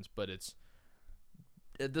situations, but it's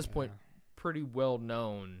at this point pretty well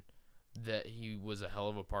known that he was a hell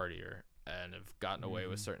of a partier and have gotten away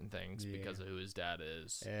with certain things because of who his dad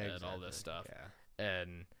is and all this stuff.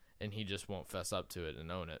 And he just won't fess up to it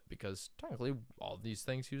and own it, because technically all these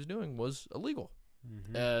things he was doing was illegal.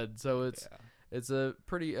 And so it's a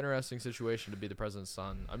pretty interesting situation to be the president's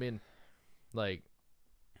son. I mean, like,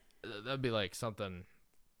 that'd be like something,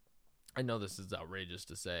 I know this is outrageous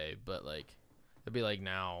to say, but like, it'd be like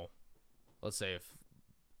now, let's say if,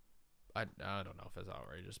 I don't know if it's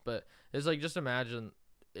outrageous, but it's like, just imagine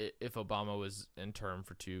if Obama was in term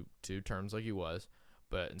for two terms like he was,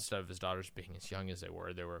 but instead of his daughters being as young as they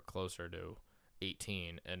were closer to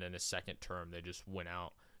 18, and in his second term, they just went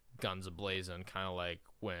out guns a-blazing, kind of like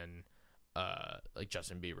when like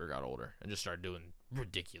Justin Bieber got older and just started doing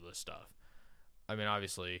ridiculous stuff. I mean,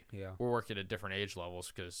 obviously, we're working at different age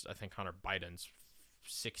levels, because I think Hunter Biden's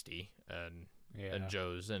 60 and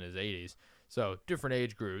Joe's in his 80s. So different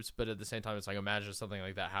age groups, but at the same time, it's like, imagine something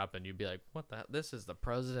like that happened. You'd be like, what the? This is the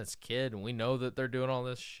president's kid, and we know that they're doing all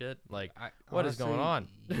this shit. Like, what is going on?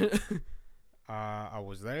 I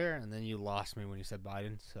was there, and then you lost me when you said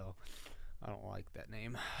Biden, so I don't like that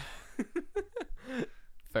name.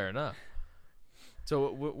 Fair enough.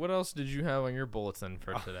 So what else did you have on your bulletin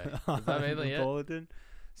for today? Is that mainly it? Bulletin?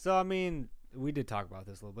 So, I mean, we did talk about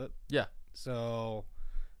this a little bit. Yeah. So,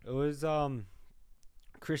 it was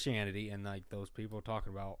Christianity, and like those people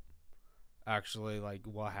talking about actually like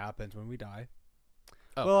what happens when we die.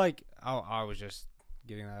 Oh. Well, like I was just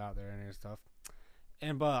getting that out there and stuff.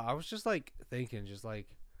 But I was just like thinking, just like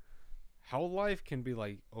how life can be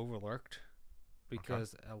like overlooked,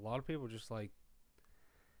 because a lot of people just like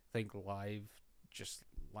think life just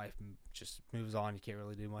moves on. You can't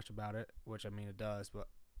really do much about it, which I mean it does, but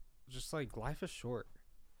just like life is short.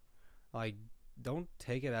 Like, don't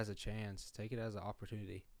take it as a chance. Take it as an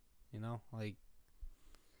opportunity. You know, like,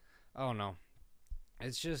 I don't know.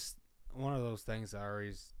 It's just one of those things that I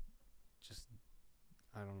always just,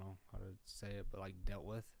 I don't know how to say it, but like dealt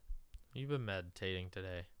with. You've been meditating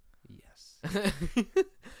today. Yes.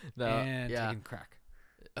 No, and taking crack.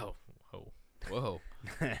 Oh, whoa.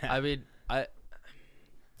 I mean, I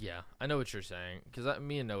know what you're saying, because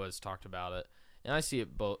me and Noah's talked about it, and I see it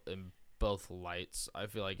in both lights. I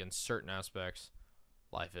feel like in certain aspects,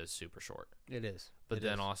 life is super short. It is. But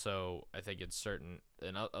then also, I think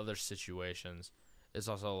in other situations, it's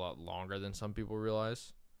also a lot longer than some people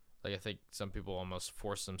realize. Like, I think some people almost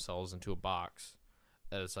force themselves into a box.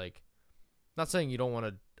 And it's like, not saying you don't want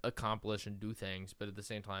to accomplish and do things, but at the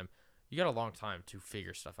same time, you got a long time to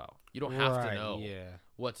figure stuff out. You don't have to know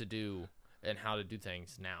what to do and how to do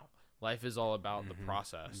things now. Life is all about the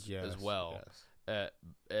process as well. Yes.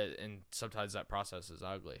 And sometimes that process is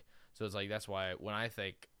ugly. So it's like, that's why when I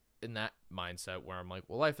think in that mindset where I'm like,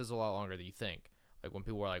 well, life is a lot longer than you think. Like, when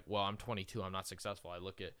people are like, well, I'm 22, I'm not successful, I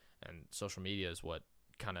look at, and social media is what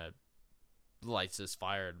kind of lights this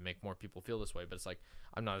fire to make more people feel this way. But it's like,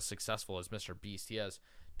 I'm not as successful as Mr. Beast. He has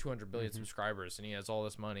 200 billion subscribers and he has all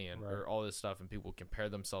this money and or all this stuff, and people compare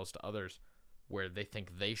themselves to others where they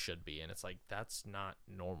think they should be, and it's like that's not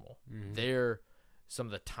normal. They're some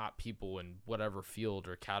of the top people in whatever field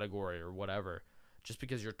or category or whatever. Just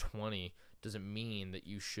because you're 20 doesn't mean that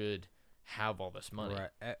you should have all this money.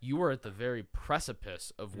 You are at the very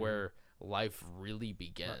precipice of where life really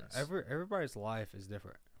begins. Everybody's life is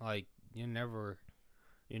different. Like you're never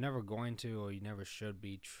going to, or you never should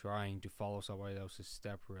be trying to follow somebody else's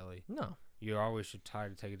step. Really, no. You always should try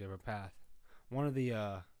to take a different path. One of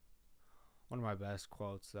my best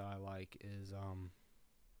quotes that I like is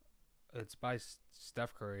it's by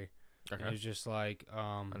Steph Curry. Okay. And it's just like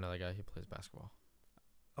another guy. He plays basketball.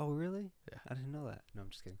 Oh really? Yeah. I didn't know that. No, I'm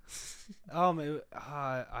just kidding.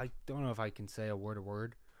 I don't know if I can say a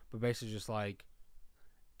word, but basically just like,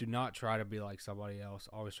 do not try to be like somebody else.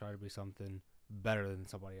 Always try to be something better than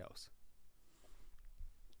somebody else.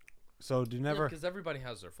 So do never, because everybody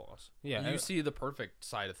has their flaws. Yeah, you see the perfect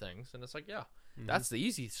side of things, and it's like, that's the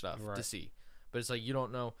easy stuff to see. But it's like you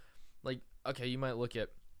don't know, like, okay, you might look at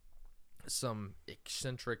some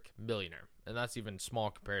eccentric millionaire, and that's even small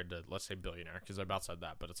compared to, let's say, billionaire, because I've outside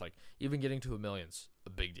that. But it's like even getting to $1 million's a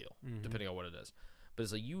big deal, depending on what it is. But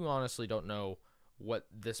it's like you honestly don't know what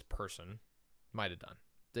this person might have done.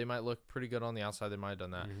 They might look pretty good on the outside. They might have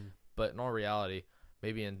done that. But in all reality,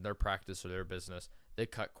 maybe in their practice or their business, they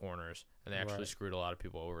cut corners and they actually screwed a lot of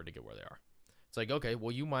people over to get where they are. It's like, okay,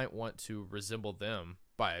 well, you might want to resemble them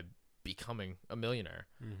by becoming a millionaire,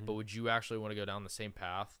 but would you actually want to go down the same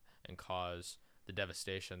path and cause the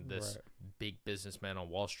devastation this big businessman on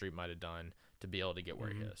Wall Street might have done to be able to get where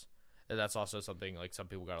he is? And that's also something like some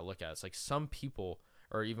people got to look at. It's like some people,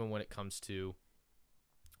 or even when it comes to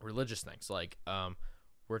religious things, like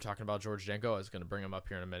we're talking about George Janko. I was going to bring him up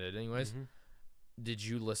here in a minute anyways. Did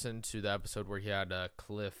you listen to the episode where he had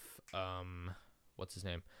Cliff, what's his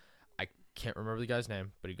name? I can't remember the guy's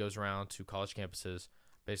name, but he goes around to college campuses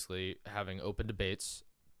basically having open debates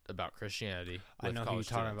about Christianity. I know who you're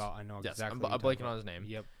talking about. I know exactly. I'm blanking on his name.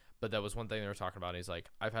 Yep. But that was one thing they were talking about. He's like,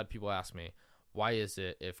 I've had people ask me, why is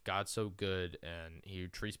it if God's so good and he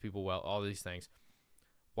treats people well, all these things,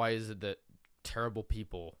 why is it that terrible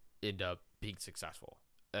people end up being successful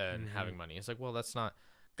and having money? It's like, well, that's not,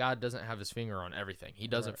 God doesn't have his finger on everything. He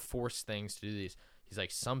doesn't force things to do these. He's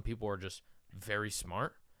like, some people are just very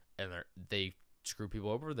smart and they screw people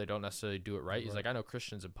over. They don't necessarily do it right. He's like, I know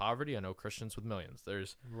Christians in poverty. I know Christians with millions.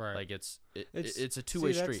 There's like, it's a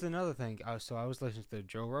two-way street. That's another thing. So I was listening to the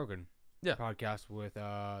Joe Rogan podcast with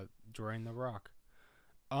Dwayne The Rock.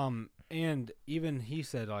 And even he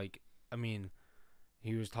said, like, I mean,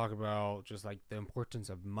 he was talking about just like the importance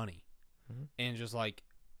of money. And just like,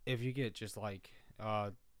 if you get just like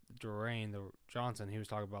Dwayne Johnson, he was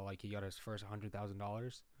talking about like he got his first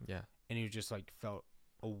 $100,000. Yeah. And he just like felt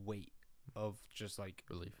a weight of just like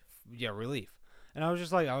relief. And I was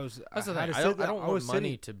just like, that's the thing. I don't want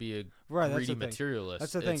money to be a greedy materialist.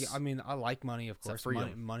 That's the thing. I mean, I like money, of course.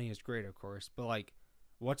 Money is great, of course. But like,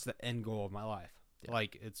 what's the end goal of my life? Yeah.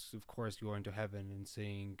 Like, it's of course going to heaven and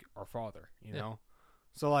seeing our Father. You know.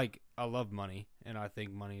 So like, I love money, and I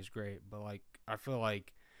think money is great. But like, I feel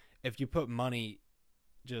like if you put money,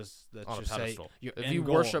 let's just say if you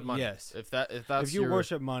worship money, if you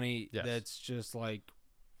worship money, that's just like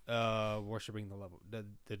worshiping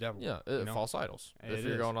the devil. Yeah, false idols. If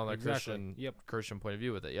you're going on the Christian point of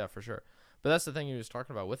view with it, for sure. But that's the thing he was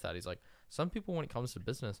talking about with that. He's like, some people when it comes to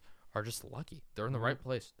business are just lucky. They're in the right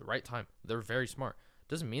place, the right time. They're very smart.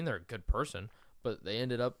 Doesn't mean they're a good person, but they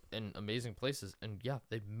ended up in amazing places, and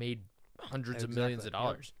they've made hundreds of millions of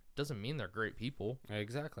dollars. Doesn't mean they're great people.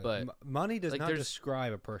 Exactly. But money does not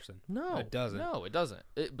describe a person. No, it doesn't. No, it doesn't.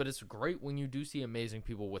 But it's great when you do see amazing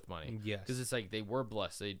people with money. Yes. Because it's like they were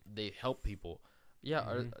blessed. They help people.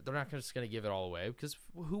 Yeah, they're not just going to give it all away, because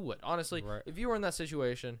who would? Honestly, if you were in that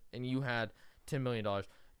situation and you had $10 million,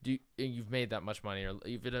 and you've made that much money, or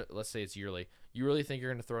even let's say it's yearly, you really think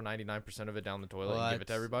you're going to throw 99% of it down the toilet and give it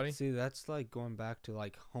to everybody? See, that's like going back to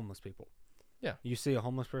like homeless people. Yeah. You see a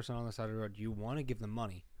homeless person on the side of the road, you want to give them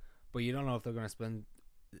money, but you don't know if they're going to spend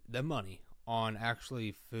the money on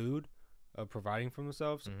actually food, providing for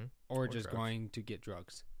themselves, or just drugs. Going to get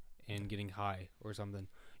drugs and getting high or something.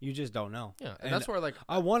 You just don't know. Yeah, and that's where like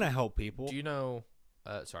I want to help people. Do you know?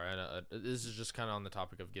 Sorry, I know, this is just kind of on the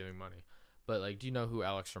topic of giving money, but like, do you know who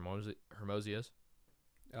Alex Hormozy is?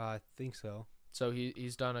 I think so. So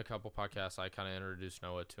he's done a couple podcasts. I kind of introduced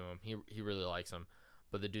Noah to him. He really likes him,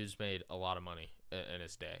 but the dude's made a lot of money in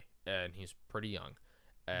his day, and he's pretty young.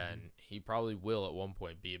 And he probably will at one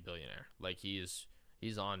point be a billionaire. Like he's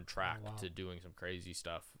on track to doing some crazy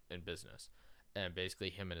stuff in business. And basically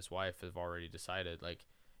him and his wife have already decided, like,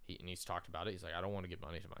 he's talked about it. He's like, I don't want to give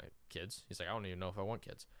money to my kids. He's like, I don't even know if I want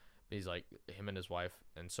kids. But he's like, him and his wife,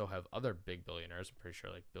 and so have other big billionaires. I'm pretty sure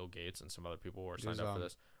like Bill Gates and some other people who are signed up for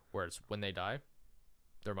this. Where it's when they die,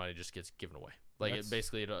 their money just gets given away. Like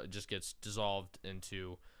it just gets dissolved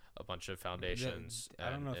into a bunch of foundations. I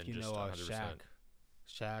don't know if you know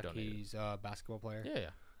Shaq. He's a basketball player.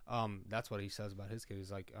 Yeah. That's what he says about his kid.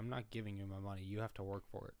 He's like, I'm not giving you my money. You have to work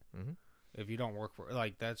for it. Mm-hmm. If you don't work for it,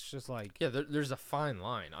 like that's just like there's a fine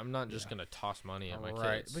line. I'm not just gonna toss money at my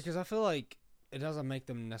kids because I feel like it doesn't make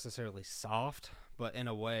them necessarily soft, but in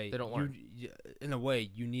a way they don't learn. In a way,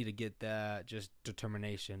 you need to get that just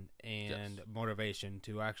determination and motivation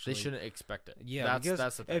to actually. They shouldn't expect it. Yeah,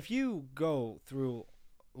 that's the thing. If you go through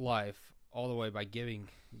life all the way by getting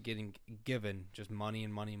given just money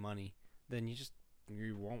and money, then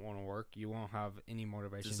you won't want to work. You won't have any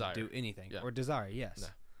motivation to do anything or desire. Yes. No.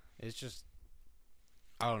 It's just,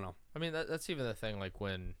 I don't know. I mean, that's even the thing, like,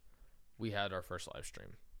 when we had our first live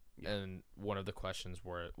stream, and one of the questions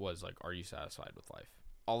was, like, are you satisfied with life?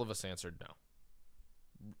 All of us answered no.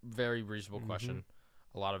 Very reasonable question.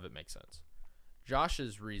 A lot of it makes sense.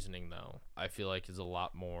 Josh's reasoning, though, I feel like is a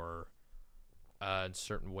lot more, in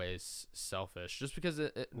certain ways, selfish. Just because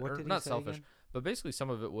not selfish, again? But basically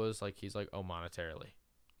some of it was, like, he's like, oh, monetarily.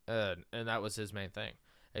 And that was his main thing.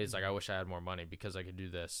 And he's like, I wish I had more money because I could do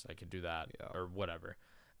this, I could do that, or whatever.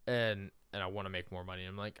 And I want to make more money.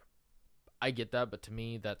 I'm like, I get that, but to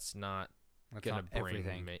me, that's not going to bring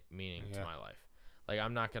meaning to my life. Like,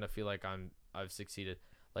 I'm not going to feel like I've succeeded.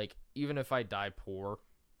 Like, even if I die poor,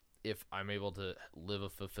 if I'm able to live a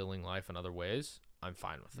fulfilling life in other ways, I'm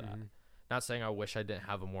fine with that. Not saying I wish I didn't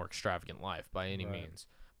have a more extravagant life by any means,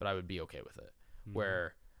 but I would be okay with it.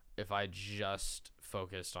 Where if I just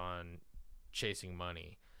focused on chasing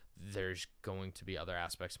money, there's going to be other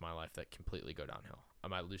aspects of my life that completely go downhill. I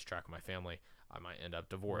might lose track of my family. I might end up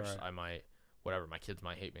divorced. I might, whatever, my kids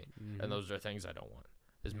might hate me. And those are things I don't want.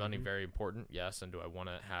 Is money very important? Yes. And do I want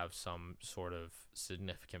to have some sort of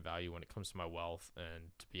significant value when it comes to my wealth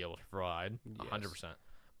and to be able to provide? 100%.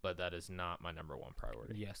 But that is not my number one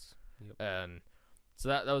priority. Yes. Yep. And so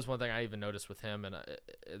that was one thing I even noticed with him, and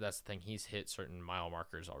that's the thing. He's hit certain mile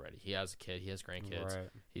markers already. He has a kid. He has grandkids.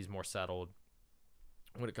 He's more settled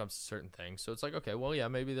when it comes to certain things. So it's like, okay, well, yeah,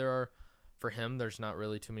 maybe for him, there's not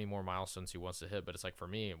really too many more milestones he wants to hit. But it's like, for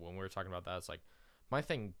me, when we were talking about that, it's like, my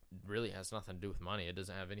thing really has nothing to do with money. It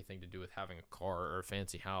doesn't have anything to do with having a car or a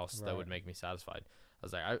fancy house that would make me satisfied. I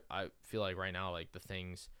was like, I feel like right now, like, the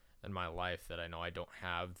things in my life that I know I don't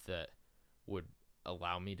have that would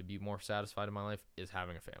allow me to be more satisfied in my life is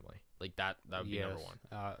having a family. Like, that would be number one.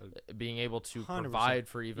 Being able to 100%. Provide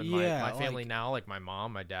for even my family now, like my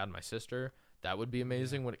mom, my dad, my sister, that would be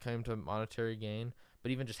amazing when it came to monetary gain.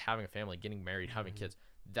 But even just having a family, getting married, having kids,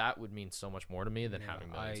 that would mean so much more to me than having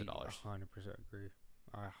millions of dollars. I 100% agree.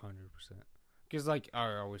 I 100%. Because, like,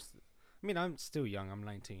 I'm still young. I'm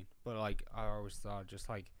 19. But, like, I always thought just,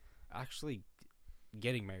 like, actually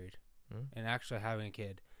getting married and actually having a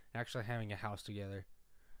kid, actually having a house together.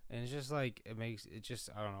 And it's just, like, I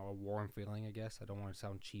don't know, a warm feeling, I guess. I don't want to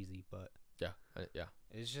sound cheesy, but. Yeah.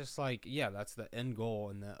 It's just, like, that's the end goal.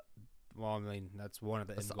 And that's one of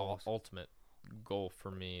the end goals. The ultimate goal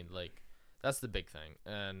for me. Like, that's the big thing.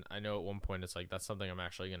 And I know at one point it's like, that's something I'm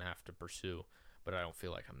actually going to have to pursue. But I don't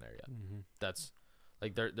feel like I'm there yet. That's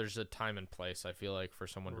like there's a time and place, I feel like, for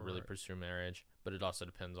someone to really pursue marriage, but it also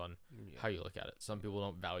depends on how you look at it. Some people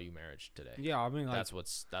don't value marriage today. Yeah, I mean, like,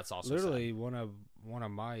 that's also literally sad. one of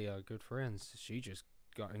my good friends. She just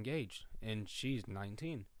got engaged, and she's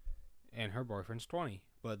 19, and her boyfriend's 20.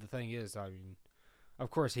 But the thing is, I mean, of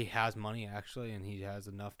course he has money actually, and he has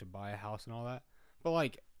enough to buy a house and all that. But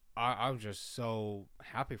like, I'm just so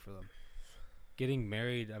happy for them getting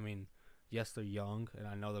married. I mean. Yes, they're young, and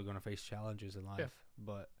I know they're going to face challenges in life,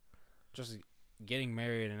 but just getting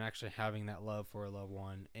married and actually having that love for a loved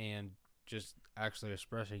one and just actually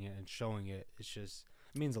expressing it and showing it, it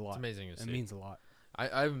means a lot. It's amazing to see. It means a lot.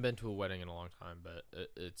 I haven't been to a wedding in a long time, but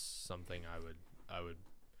it's something it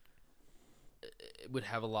would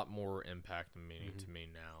have a lot more impact and meaning to me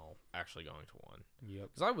now actually going to one.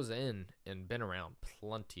 Yep. Because I was in and been around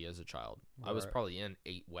plenty as a child. I was probably in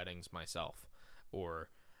 8 weddings myself, or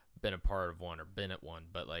been a part of one or been at one,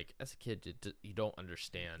 but like as a kid you don't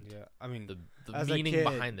understand I mean the meaning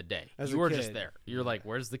behind the day. You were just there. You're like,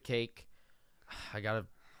 where's the cake? I gotta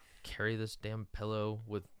carry this damn pillow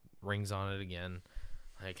with rings on it again.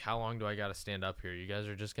 Like, how long do I gotta stand up here? You guys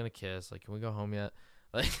are just gonna kiss. Like, can we go home yet?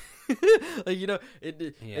 Like, like, you know,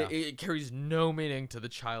 it carries no meaning to the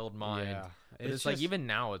child mind. But it's like, even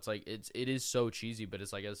now it's like it is so cheesy, but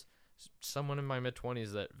it's like, as someone in my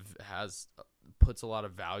mid-20s that has puts a lot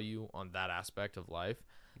of value on that aspect of life.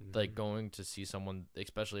 Mm-hmm. Like going to see someone,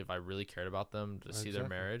 especially if I really cared about them, to see their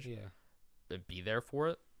marriage, and be there for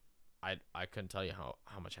it. I couldn't tell you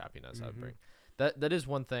how much happiness that would bring. That is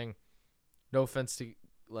one thing. No offense to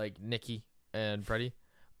like Nikki and Freddie,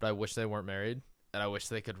 but I wish they weren't married, and I wish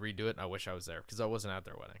they could redo it. And I wish I was there because I wasn't at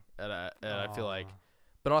their wedding, and I feel like,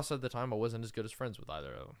 but also at the time I wasn't as good as friends with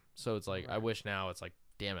either of them. So it's like I wish now it's like,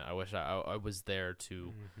 damn it, I wish I was there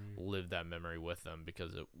to live that memory with them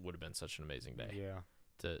because it would have been such an amazing day. Yeah.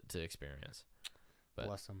 To experience. But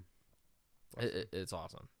Bless them. It's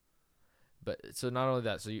awesome. But so not only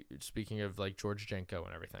that, so speaking of like George Janko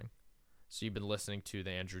and everything, so you've been listening to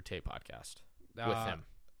the Andrew Tate podcast with him,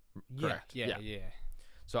 correct? Yeah.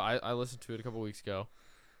 So I listened to it a couple weeks ago.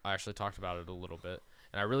 I actually talked about it a little bit,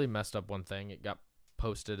 and I really messed up one thing. It got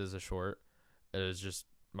posted as a short. It was just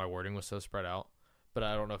my wording was so spread out, but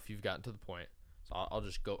I don't know if you've gotten to the point. So I'll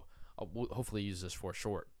just go. I'll hopefully use this for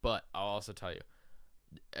short, but I'll also tell you.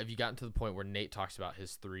 Have you gotten to the point where Nate talks about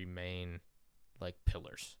his 3 main like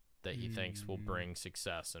pillars that he thinks will bring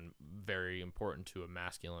success and very important to a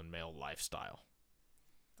masculine male lifestyle?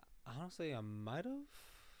 Honestly, I might have.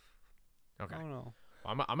 Okay. I don't know.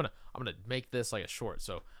 I'm gonna make this like a short.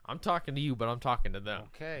 So I'm talking to you, but I'm talking to them.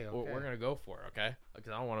 Okay. We're gonna go for it, okay?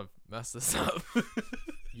 Because I don't want to mess this up.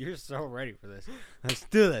 You're so ready for this. Let's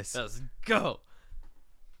do this. Let's go.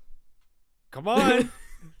 Come on.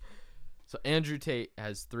 So Andrew Tate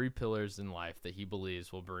has 3 pillars in life that he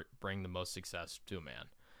believes will bring the most success to a man.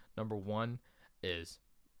 Number 1 is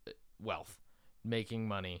wealth, making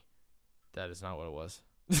money. That is not what it was.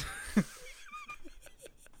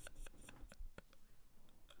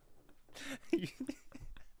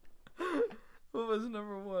 What was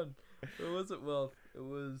number 1? It wasn't wealth. It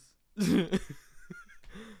was. I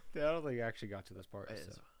don't think I actually got to this part.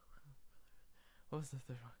 So. What was the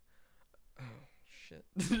third one? Oh shit.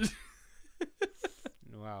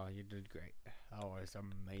 Wow, you did great. That was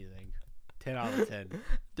amazing. 10 out of 10.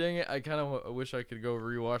 Dang it, I kind of wish I could go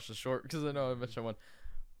rewatch the short because I know I mentioned one.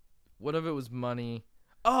 What if it was money?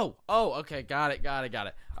 Oh, okay, got it. All okay,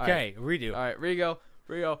 right. redo. All right, rego.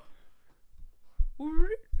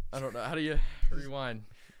 I don't know. How do you rewind?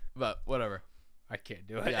 But whatever. I can't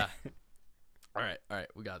do it. Yeah. All right,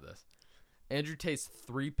 we got this. Andrew Tate's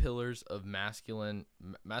 3 pillars of masculine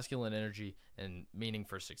energy and meaning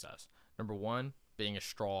for success. Number 1, being a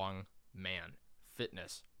strong man.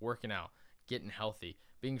 Fitness, working out, getting healthy,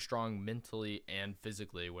 being strong mentally and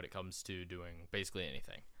physically when it comes to doing basically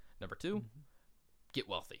anything. Number 2, get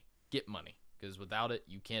wealthy, get money, because without it,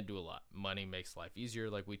 you can't do a lot. Money makes life easier,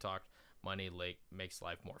 like we talked. Money makes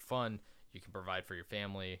life more fun. You can provide for your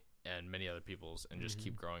family and many other people's and just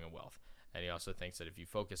keep growing in wealth. And he also thinks that if you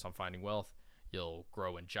focus on finding wealth, you'll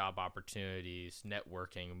grow in job opportunities,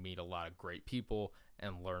 networking, meet a lot of great people,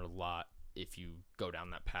 and learn a lot if you go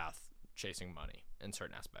down that path chasing money in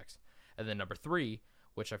certain aspects. And then number 3,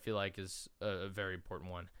 which I feel like is a very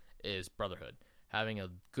important one, is brotherhood. Having a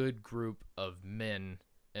good group of men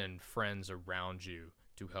and friends around you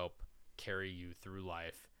to help carry you through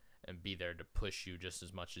life and be there to push you just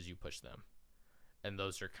as much as you push them. And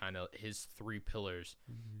those are kind of his 3 pillars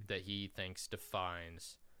that he thinks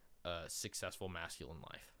defines a successful masculine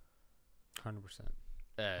life. 100%.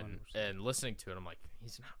 100%. And listening to it, I'm like,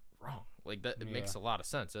 he's not wrong. Like that, it makes a lot of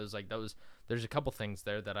sense. It was like there's a couple things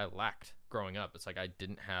there that I lacked growing up. It's like I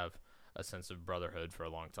didn't have a sense of brotherhood for a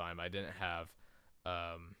long time. I didn't have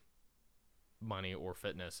money or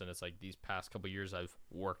fitness, and it's like these past couple years I've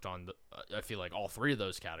worked on I feel like all 3 of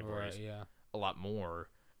those categories a lot more,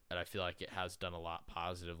 and I feel like it has done a lot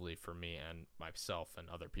positively for me and myself and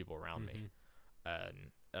other people around me.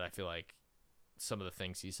 And I feel like some of the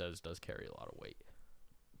things he says does carry a lot of weight.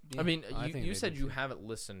 I mean, you said you haven't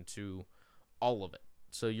listened to all of it,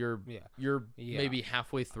 so you're maybe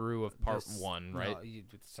halfway through of part 1, right? No, the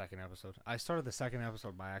second episode. I started the second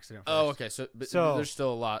episode by accident. Oh, okay. So there's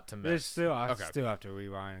still a lot to miss. I still have to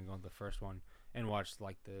rewind and go to the first one and watch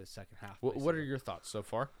like the second half. What are your thoughts so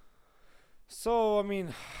far? So I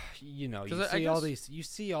mean, you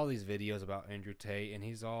see all these videos about Andrew Tate, and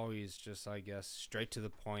he's always just, I guess, straight to the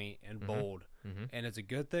point and bold, and it's a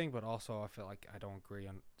good thing. But also, I feel like I don't agree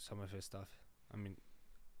on some of his stuff. I mean,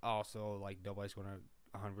 also like nobody's gonna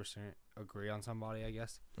 100% agree on somebody, I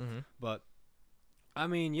guess. But I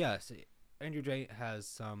mean, yes, Andrew Tate has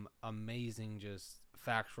some amazing, just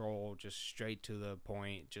factual, just straight to the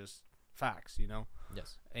point, just facts,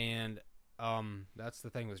 Yes. And that's the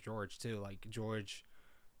thing with George too. Like George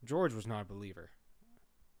was not a believer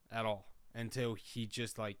at all until he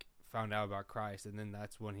just like found out about Christ, and then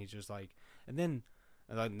that's when he just like, and then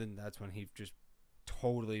that's when he just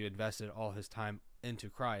totally invested all his time into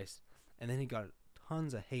Christ, and then he got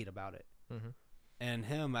tons of hate about it. Mm-hmm. And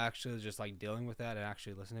him actually just like dealing with that and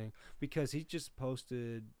actually listening, because he just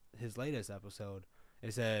posted his latest episode.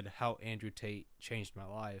 It said how Andrew Tate changed my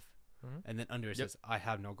life, and then under it says, "I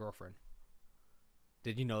have no girlfriend."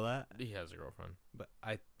 Did you know that? He has a girlfriend, but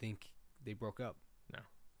I think they broke up. No.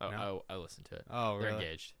 Oh, No? I listened to it. Oh, They're really?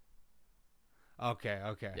 engaged. Okay.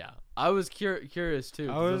 Yeah, I was curious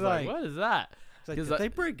too. I was like, what is that? It's like, did they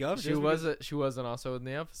break up? She wasn't also in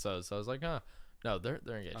the episode, so I was like, huh. No, they're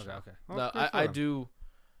engaged. Okay, now. okay. No, Well, I do,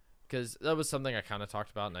 because that was something I kind of talked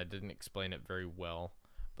about, and I didn't explain it very well.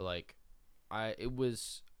 But like, it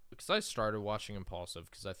was because I started watching Impulsive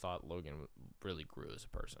because I thought Logan really grew as a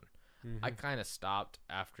person. Mm-hmm. I kind of stopped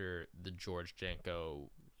after the George Janko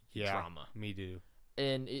drama. Me too.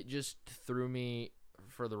 And it just threw me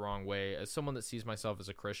for the wrong way. As someone that sees myself as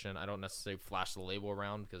a Christian, I don't necessarily flash the label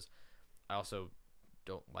around, because I also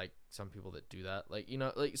don't like some people that do that. Like,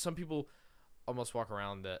 like some people almost walk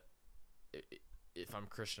around that if I'm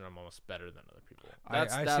Christian, I'm almost better than other people.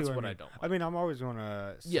 That's what I don't like. I mean, I'm always going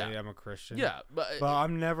to say I'm a Christian. Yeah, but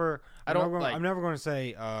I'm never I'm going to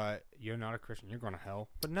say you're not a Christian, you're going to hell.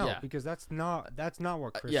 But no, because that's not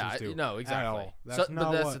what Christians do. No, exactly. At all.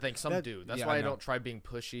 That's the thing. Some do. That's why I don't try being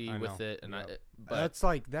pushy with it. And but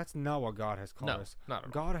that's not what God has called us. Not at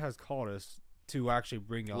all. God has called us to actually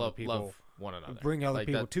bring other people, love one another, bring other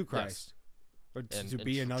people to Christ, or to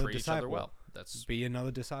be another disciple. Well, that's be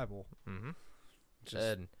another disciple. Mm-hmm.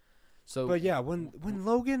 But yeah, when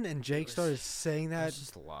Logan and Jake started saying that, it's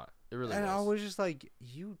just a lot. It really and was. I was just like,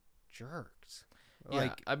 you jerks.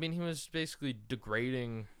 Yeah, I mean, he was basically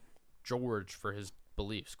degrading George for his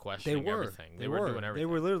beliefs, questioning everything. They were doing everything. They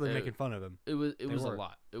were literally making fun of him. It was a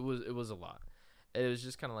lot. It was a lot. It was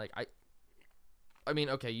just kind of like I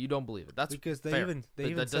mean, okay, you don't believe it. That's because they fair. even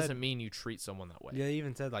that said, doesn't mean you treat someone that way. Yeah, they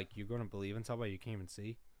even said like you're going to believe in somebody you can't even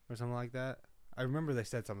see or something like that. I remember they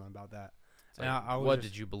said something about that. Like, I was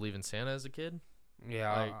did you believe in Santa as a kid?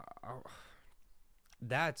 Yeah,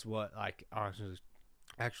 that's what like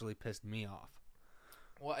actually pissed me off.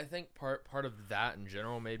 Well, I think part of that in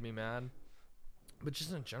general made me mad, but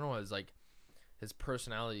just in general is like his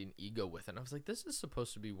personality and ego with it. And I was like, this is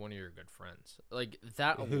supposed to be one of your good friends. Like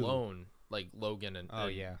that alone, like Logan and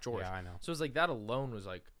George. Yeah, I know. So it's like that alone was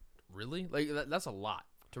like, really? Like that's a lot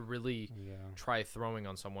to really try throwing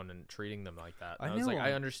on someone and treating them like that. And I was like,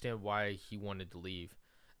 I understand why he wanted to leave,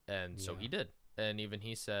 and so he did. And even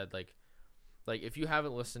he said like if you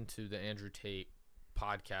haven't listened to the Andrew Tate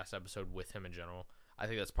podcast episode with him in general, I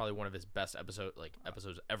think that's probably one of his best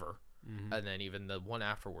episodes ever. Mm-hmm. And then even the one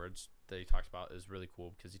afterwards that he talks about is really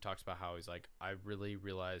cool, because he talks about how he's like, I really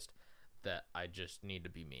realized that I just need to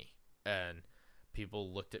be me, and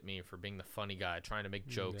people looked at me for being the funny guy, trying to make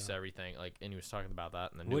jokes, everything like, and he was talking about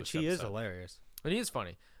that in the newest episode. Is hilarious, and he is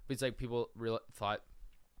funny, but it's like people thought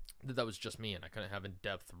that was just me, and I couldn't have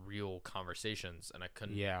in-depth real conversations, and I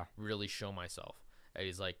couldn't really show myself. And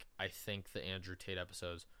he's like, I think the Andrew Tate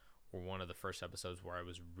episodes were one of the first episodes where I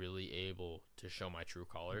was really able to show my true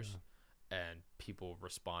colors, and people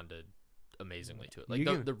responded amazingly to it. Like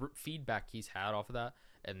the feedback he's had off of that,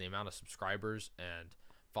 and the amount of subscribers and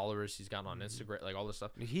followers he's gotten on Instagram, like all this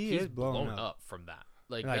stuff, he's blown up from that.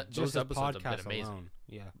 Like those episodes have been amazing. Alone.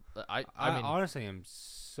 Yeah, I mean, honestly am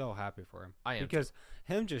so happy for him. I am, because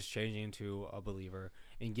him just changing into a believer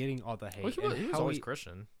and getting all the hate. Well, he was always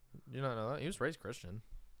Christian. You don't know that? He was raised Christian.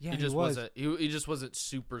 Yeah, he just wasn't. He just wasn't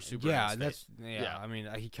super. Yeah, I mean,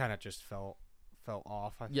 he kind of just fell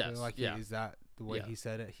off. I feel like is that the way he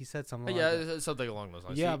said it? He said something. Something along those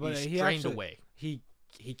lines. Yeah, but he strained away. He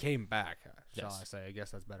came back. Shall I say? I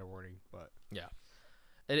guess that's better wording. But yeah,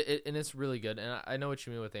 and it's really good. And I know what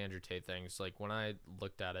you mean with the Andrew Tate things. Like when I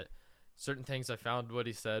looked at it, certain things I found what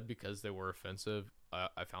he said because they were offensive.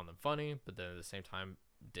 I found them funny, but then at the same time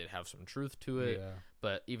did have some truth to it. Yeah.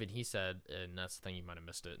 But even he said, and that's the thing, you might have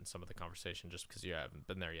missed it in some of the conversation just because you haven't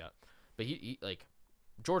been there yet. But he like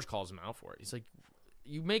George calls him out for it. He's like,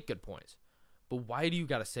 you make good points, but why do you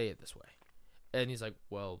got to say it this way? And he's like,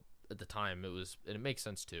 well, at the time it was, and it makes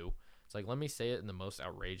sense too. It's like, let me say it in the most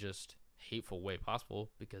outrageous, hateful way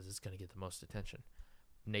possible because it's going to get the most attention.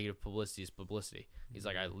 Negative publicity is publicity. He's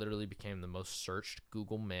like, I literally became the most searched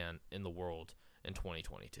Google man in the world in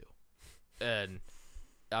 2022. And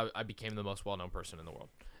I became the most well-known person in the world.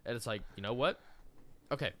 And it's like, you know what?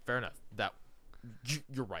 Okay, fair enough.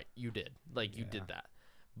 You're right. You did. Like, you did that.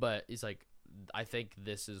 But he's like, I think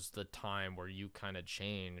this is the time where you kind of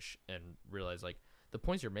change and realize, like, the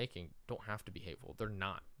points you're making don't have to be hateful. They're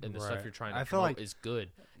not. And the stuff you're trying to promote is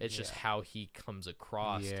good. It's just how he comes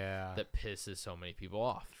across that pisses so many people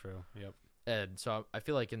off. True. Yep. And so I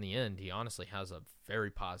feel like in the end, he honestly has a very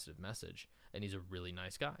positive message, and he's a really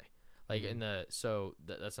nice guy. Like that's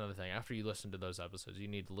another thing. After you listen to those episodes, you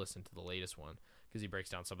need to listen to the latest one because he breaks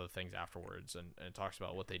down some of the things afterwards and talks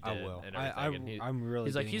about what they did. I will. And everything. I'm really.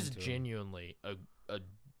 He's like he's genuinely a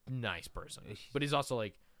nice person, but he's also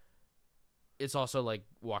like. It's also like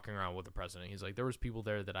walking around with the president. He's like, there was people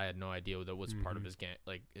there that I had no idea that was part of his gang,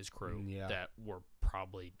 like his crew, that were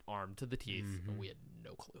probably armed to the teeth, and we had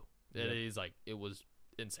no clue. And he's like, it was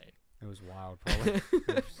insane. It was wild, probably.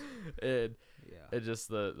 and just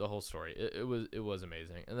the whole story. It was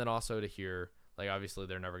amazing. And then also to hear, like, obviously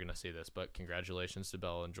they're never gonna see this, but congratulations to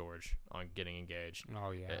Bella and George on getting engaged.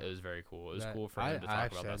 Oh yeah, it was very cool. It was cool for him to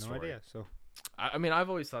talk about that story. No idea, so I mean,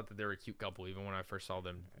 I've always thought that they were a cute couple, even when I first saw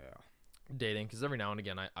them. Dating, because every now and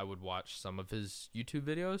again I would watch some of his YouTube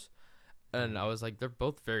videos, and I was like, they're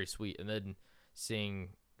both very sweet. And then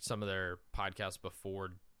seeing some of their podcasts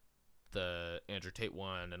before the Andrew Tate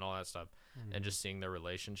one and all that stuff, and just seeing their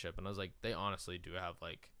relationship, and I was like, they honestly do have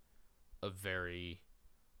like a very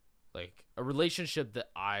like a relationship that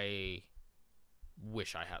I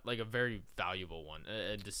wish I had, like a very valuable one,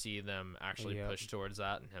 and to see them actually push towards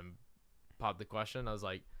that and him pop the question, I was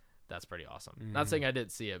like, that's pretty awesome. Not saying I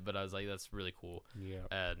didn't see it, but I was like, that's really cool. Yeah.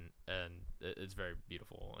 And it's very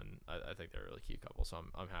beautiful, and I think they're a really cute couple, so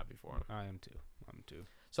I'm happy for them. I am too.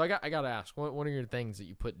 So I got to ask, one of your things that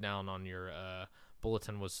you put down on your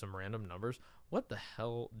bulletin was some random numbers. What the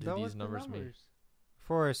hell do these numbers mean?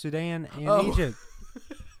 For Sudan and Egypt.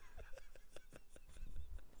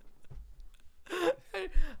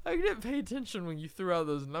 I didn't pay attention when you threw out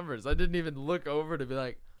those numbers. I didn't even look over to be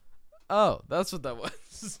like, oh, that's what that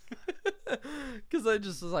was. Because I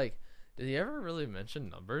just was like, did he ever really mention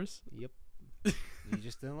numbers? Yep. You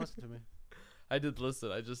just didn't listen to me. I did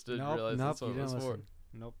listen. I just didn't realize that's what it was for.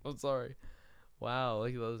 Nope. I'm sorry. Wow,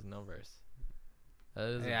 look at those numbers.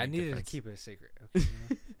 I needed to keep it a secret. Okay,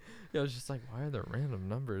 yeah, I was just like, why are there random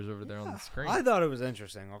numbers over there on the screen? I thought it was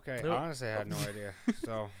interesting. Okay, honestly, I had no idea.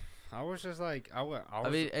 So I was just like, I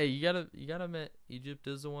mean, hey, you gotta admit, Egypt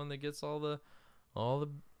is the one that gets all the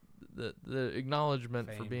acknowledgement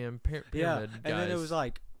fame for being pyramid guys. And then it was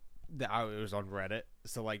like, it was on Reddit.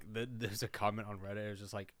 So like, there's a comment on Reddit. It was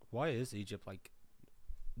just like, why is Egypt like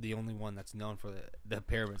the only one that's known for the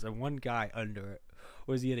pyramids? And one guy under it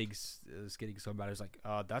was getting so mad. It was like,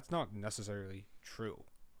 that's not necessarily true.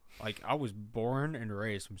 Like, I was born and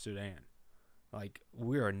raised from Sudan. Like,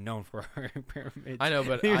 we are known for our pyramids. I know,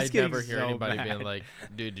 but I never hear anybody being like,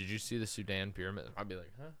 dude, did you see the Sudan pyramid? I'd be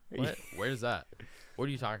like, huh? What? Where's that? What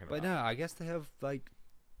are you talking about? But no, I guess they have like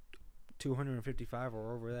 255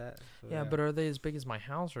 or over that. So yeah, but are they as big as my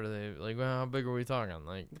house, or are they like, well, how big are we talking?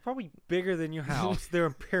 Like, they're probably bigger than your house. They're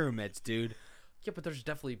pyramids, dude. Yeah, but there's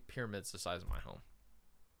definitely pyramids the size of my home.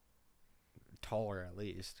 Taller, at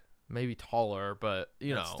least. Maybe taller, but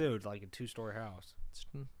that's know, dude, like a 2-story house.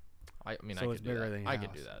 I mean, so I it's bigger than your I house.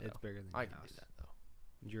 could do that. It's bigger than your house. I could do that though.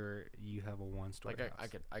 You have a 1-story house.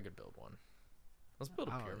 I could build one. Let's build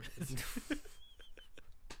a pyramid.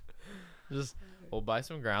 Just we'll buy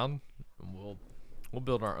some ground and we'll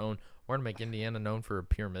build our own. We're gonna make Indiana known for a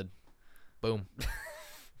pyramid. Boom.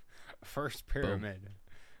 First pyramid.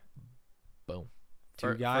 Boom.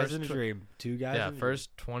 Two guys in a dream. Two guys. Yeah,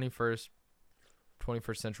 first 21st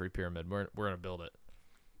century pyramid. We're gonna build it.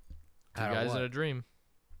 Two guys in a dream.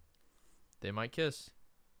 They might kiss.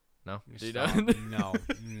 No,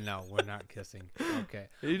 no, we're not kissing. Okay,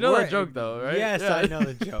 you know that joke though, right? Yes, yeah. I know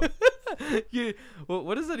the joke. Well,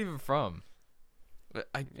 what is that even from?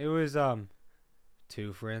 It was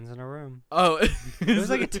two friends in a room. Oh, it was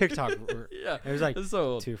like a TikTok. Yeah, it was like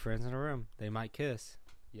so two friends in a room. They might kiss.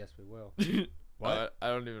 Yes, we will. What? I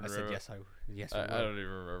don't even remember. I said yes. I don't even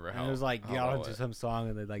remember how. And it was like got into some song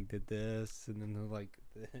and they like did this and then they're like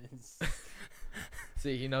this.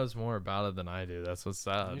 See, he knows more about it than I do. That's what's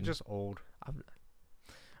sad. You're just old.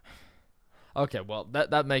 Okay, well,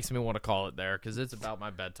 that makes me want to call it there because it's about my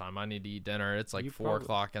bedtime. I need to eat dinner. It's like 4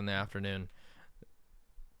 o'clock in the afternoon.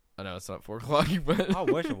 I know it's not 4 o'clock, but I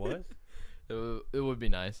wish it was. It would be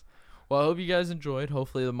nice. Well, I hope you guys enjoyed.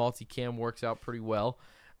 Hopefully the multicam works out pretty well.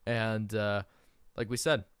 And like we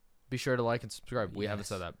said, be sure to like and subscribe. We haven't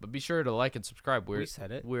said that, but be sure to like and subscribe. We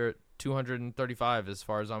said it. We're at 235 as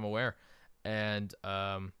far as I'm aware. And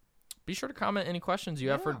be sure to comment any questions you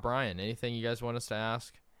have for Brian. Anything you guys want us to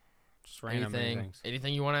ask. Just random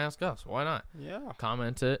anything you want to ask us. Why not? Yeah.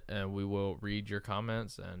 Comment it, and we will read your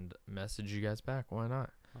comments and message you guys back. Why not?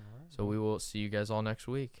 All right. So we will see you guys all next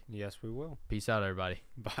week. Yes, we will. Peace out, everybody.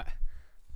 Bye.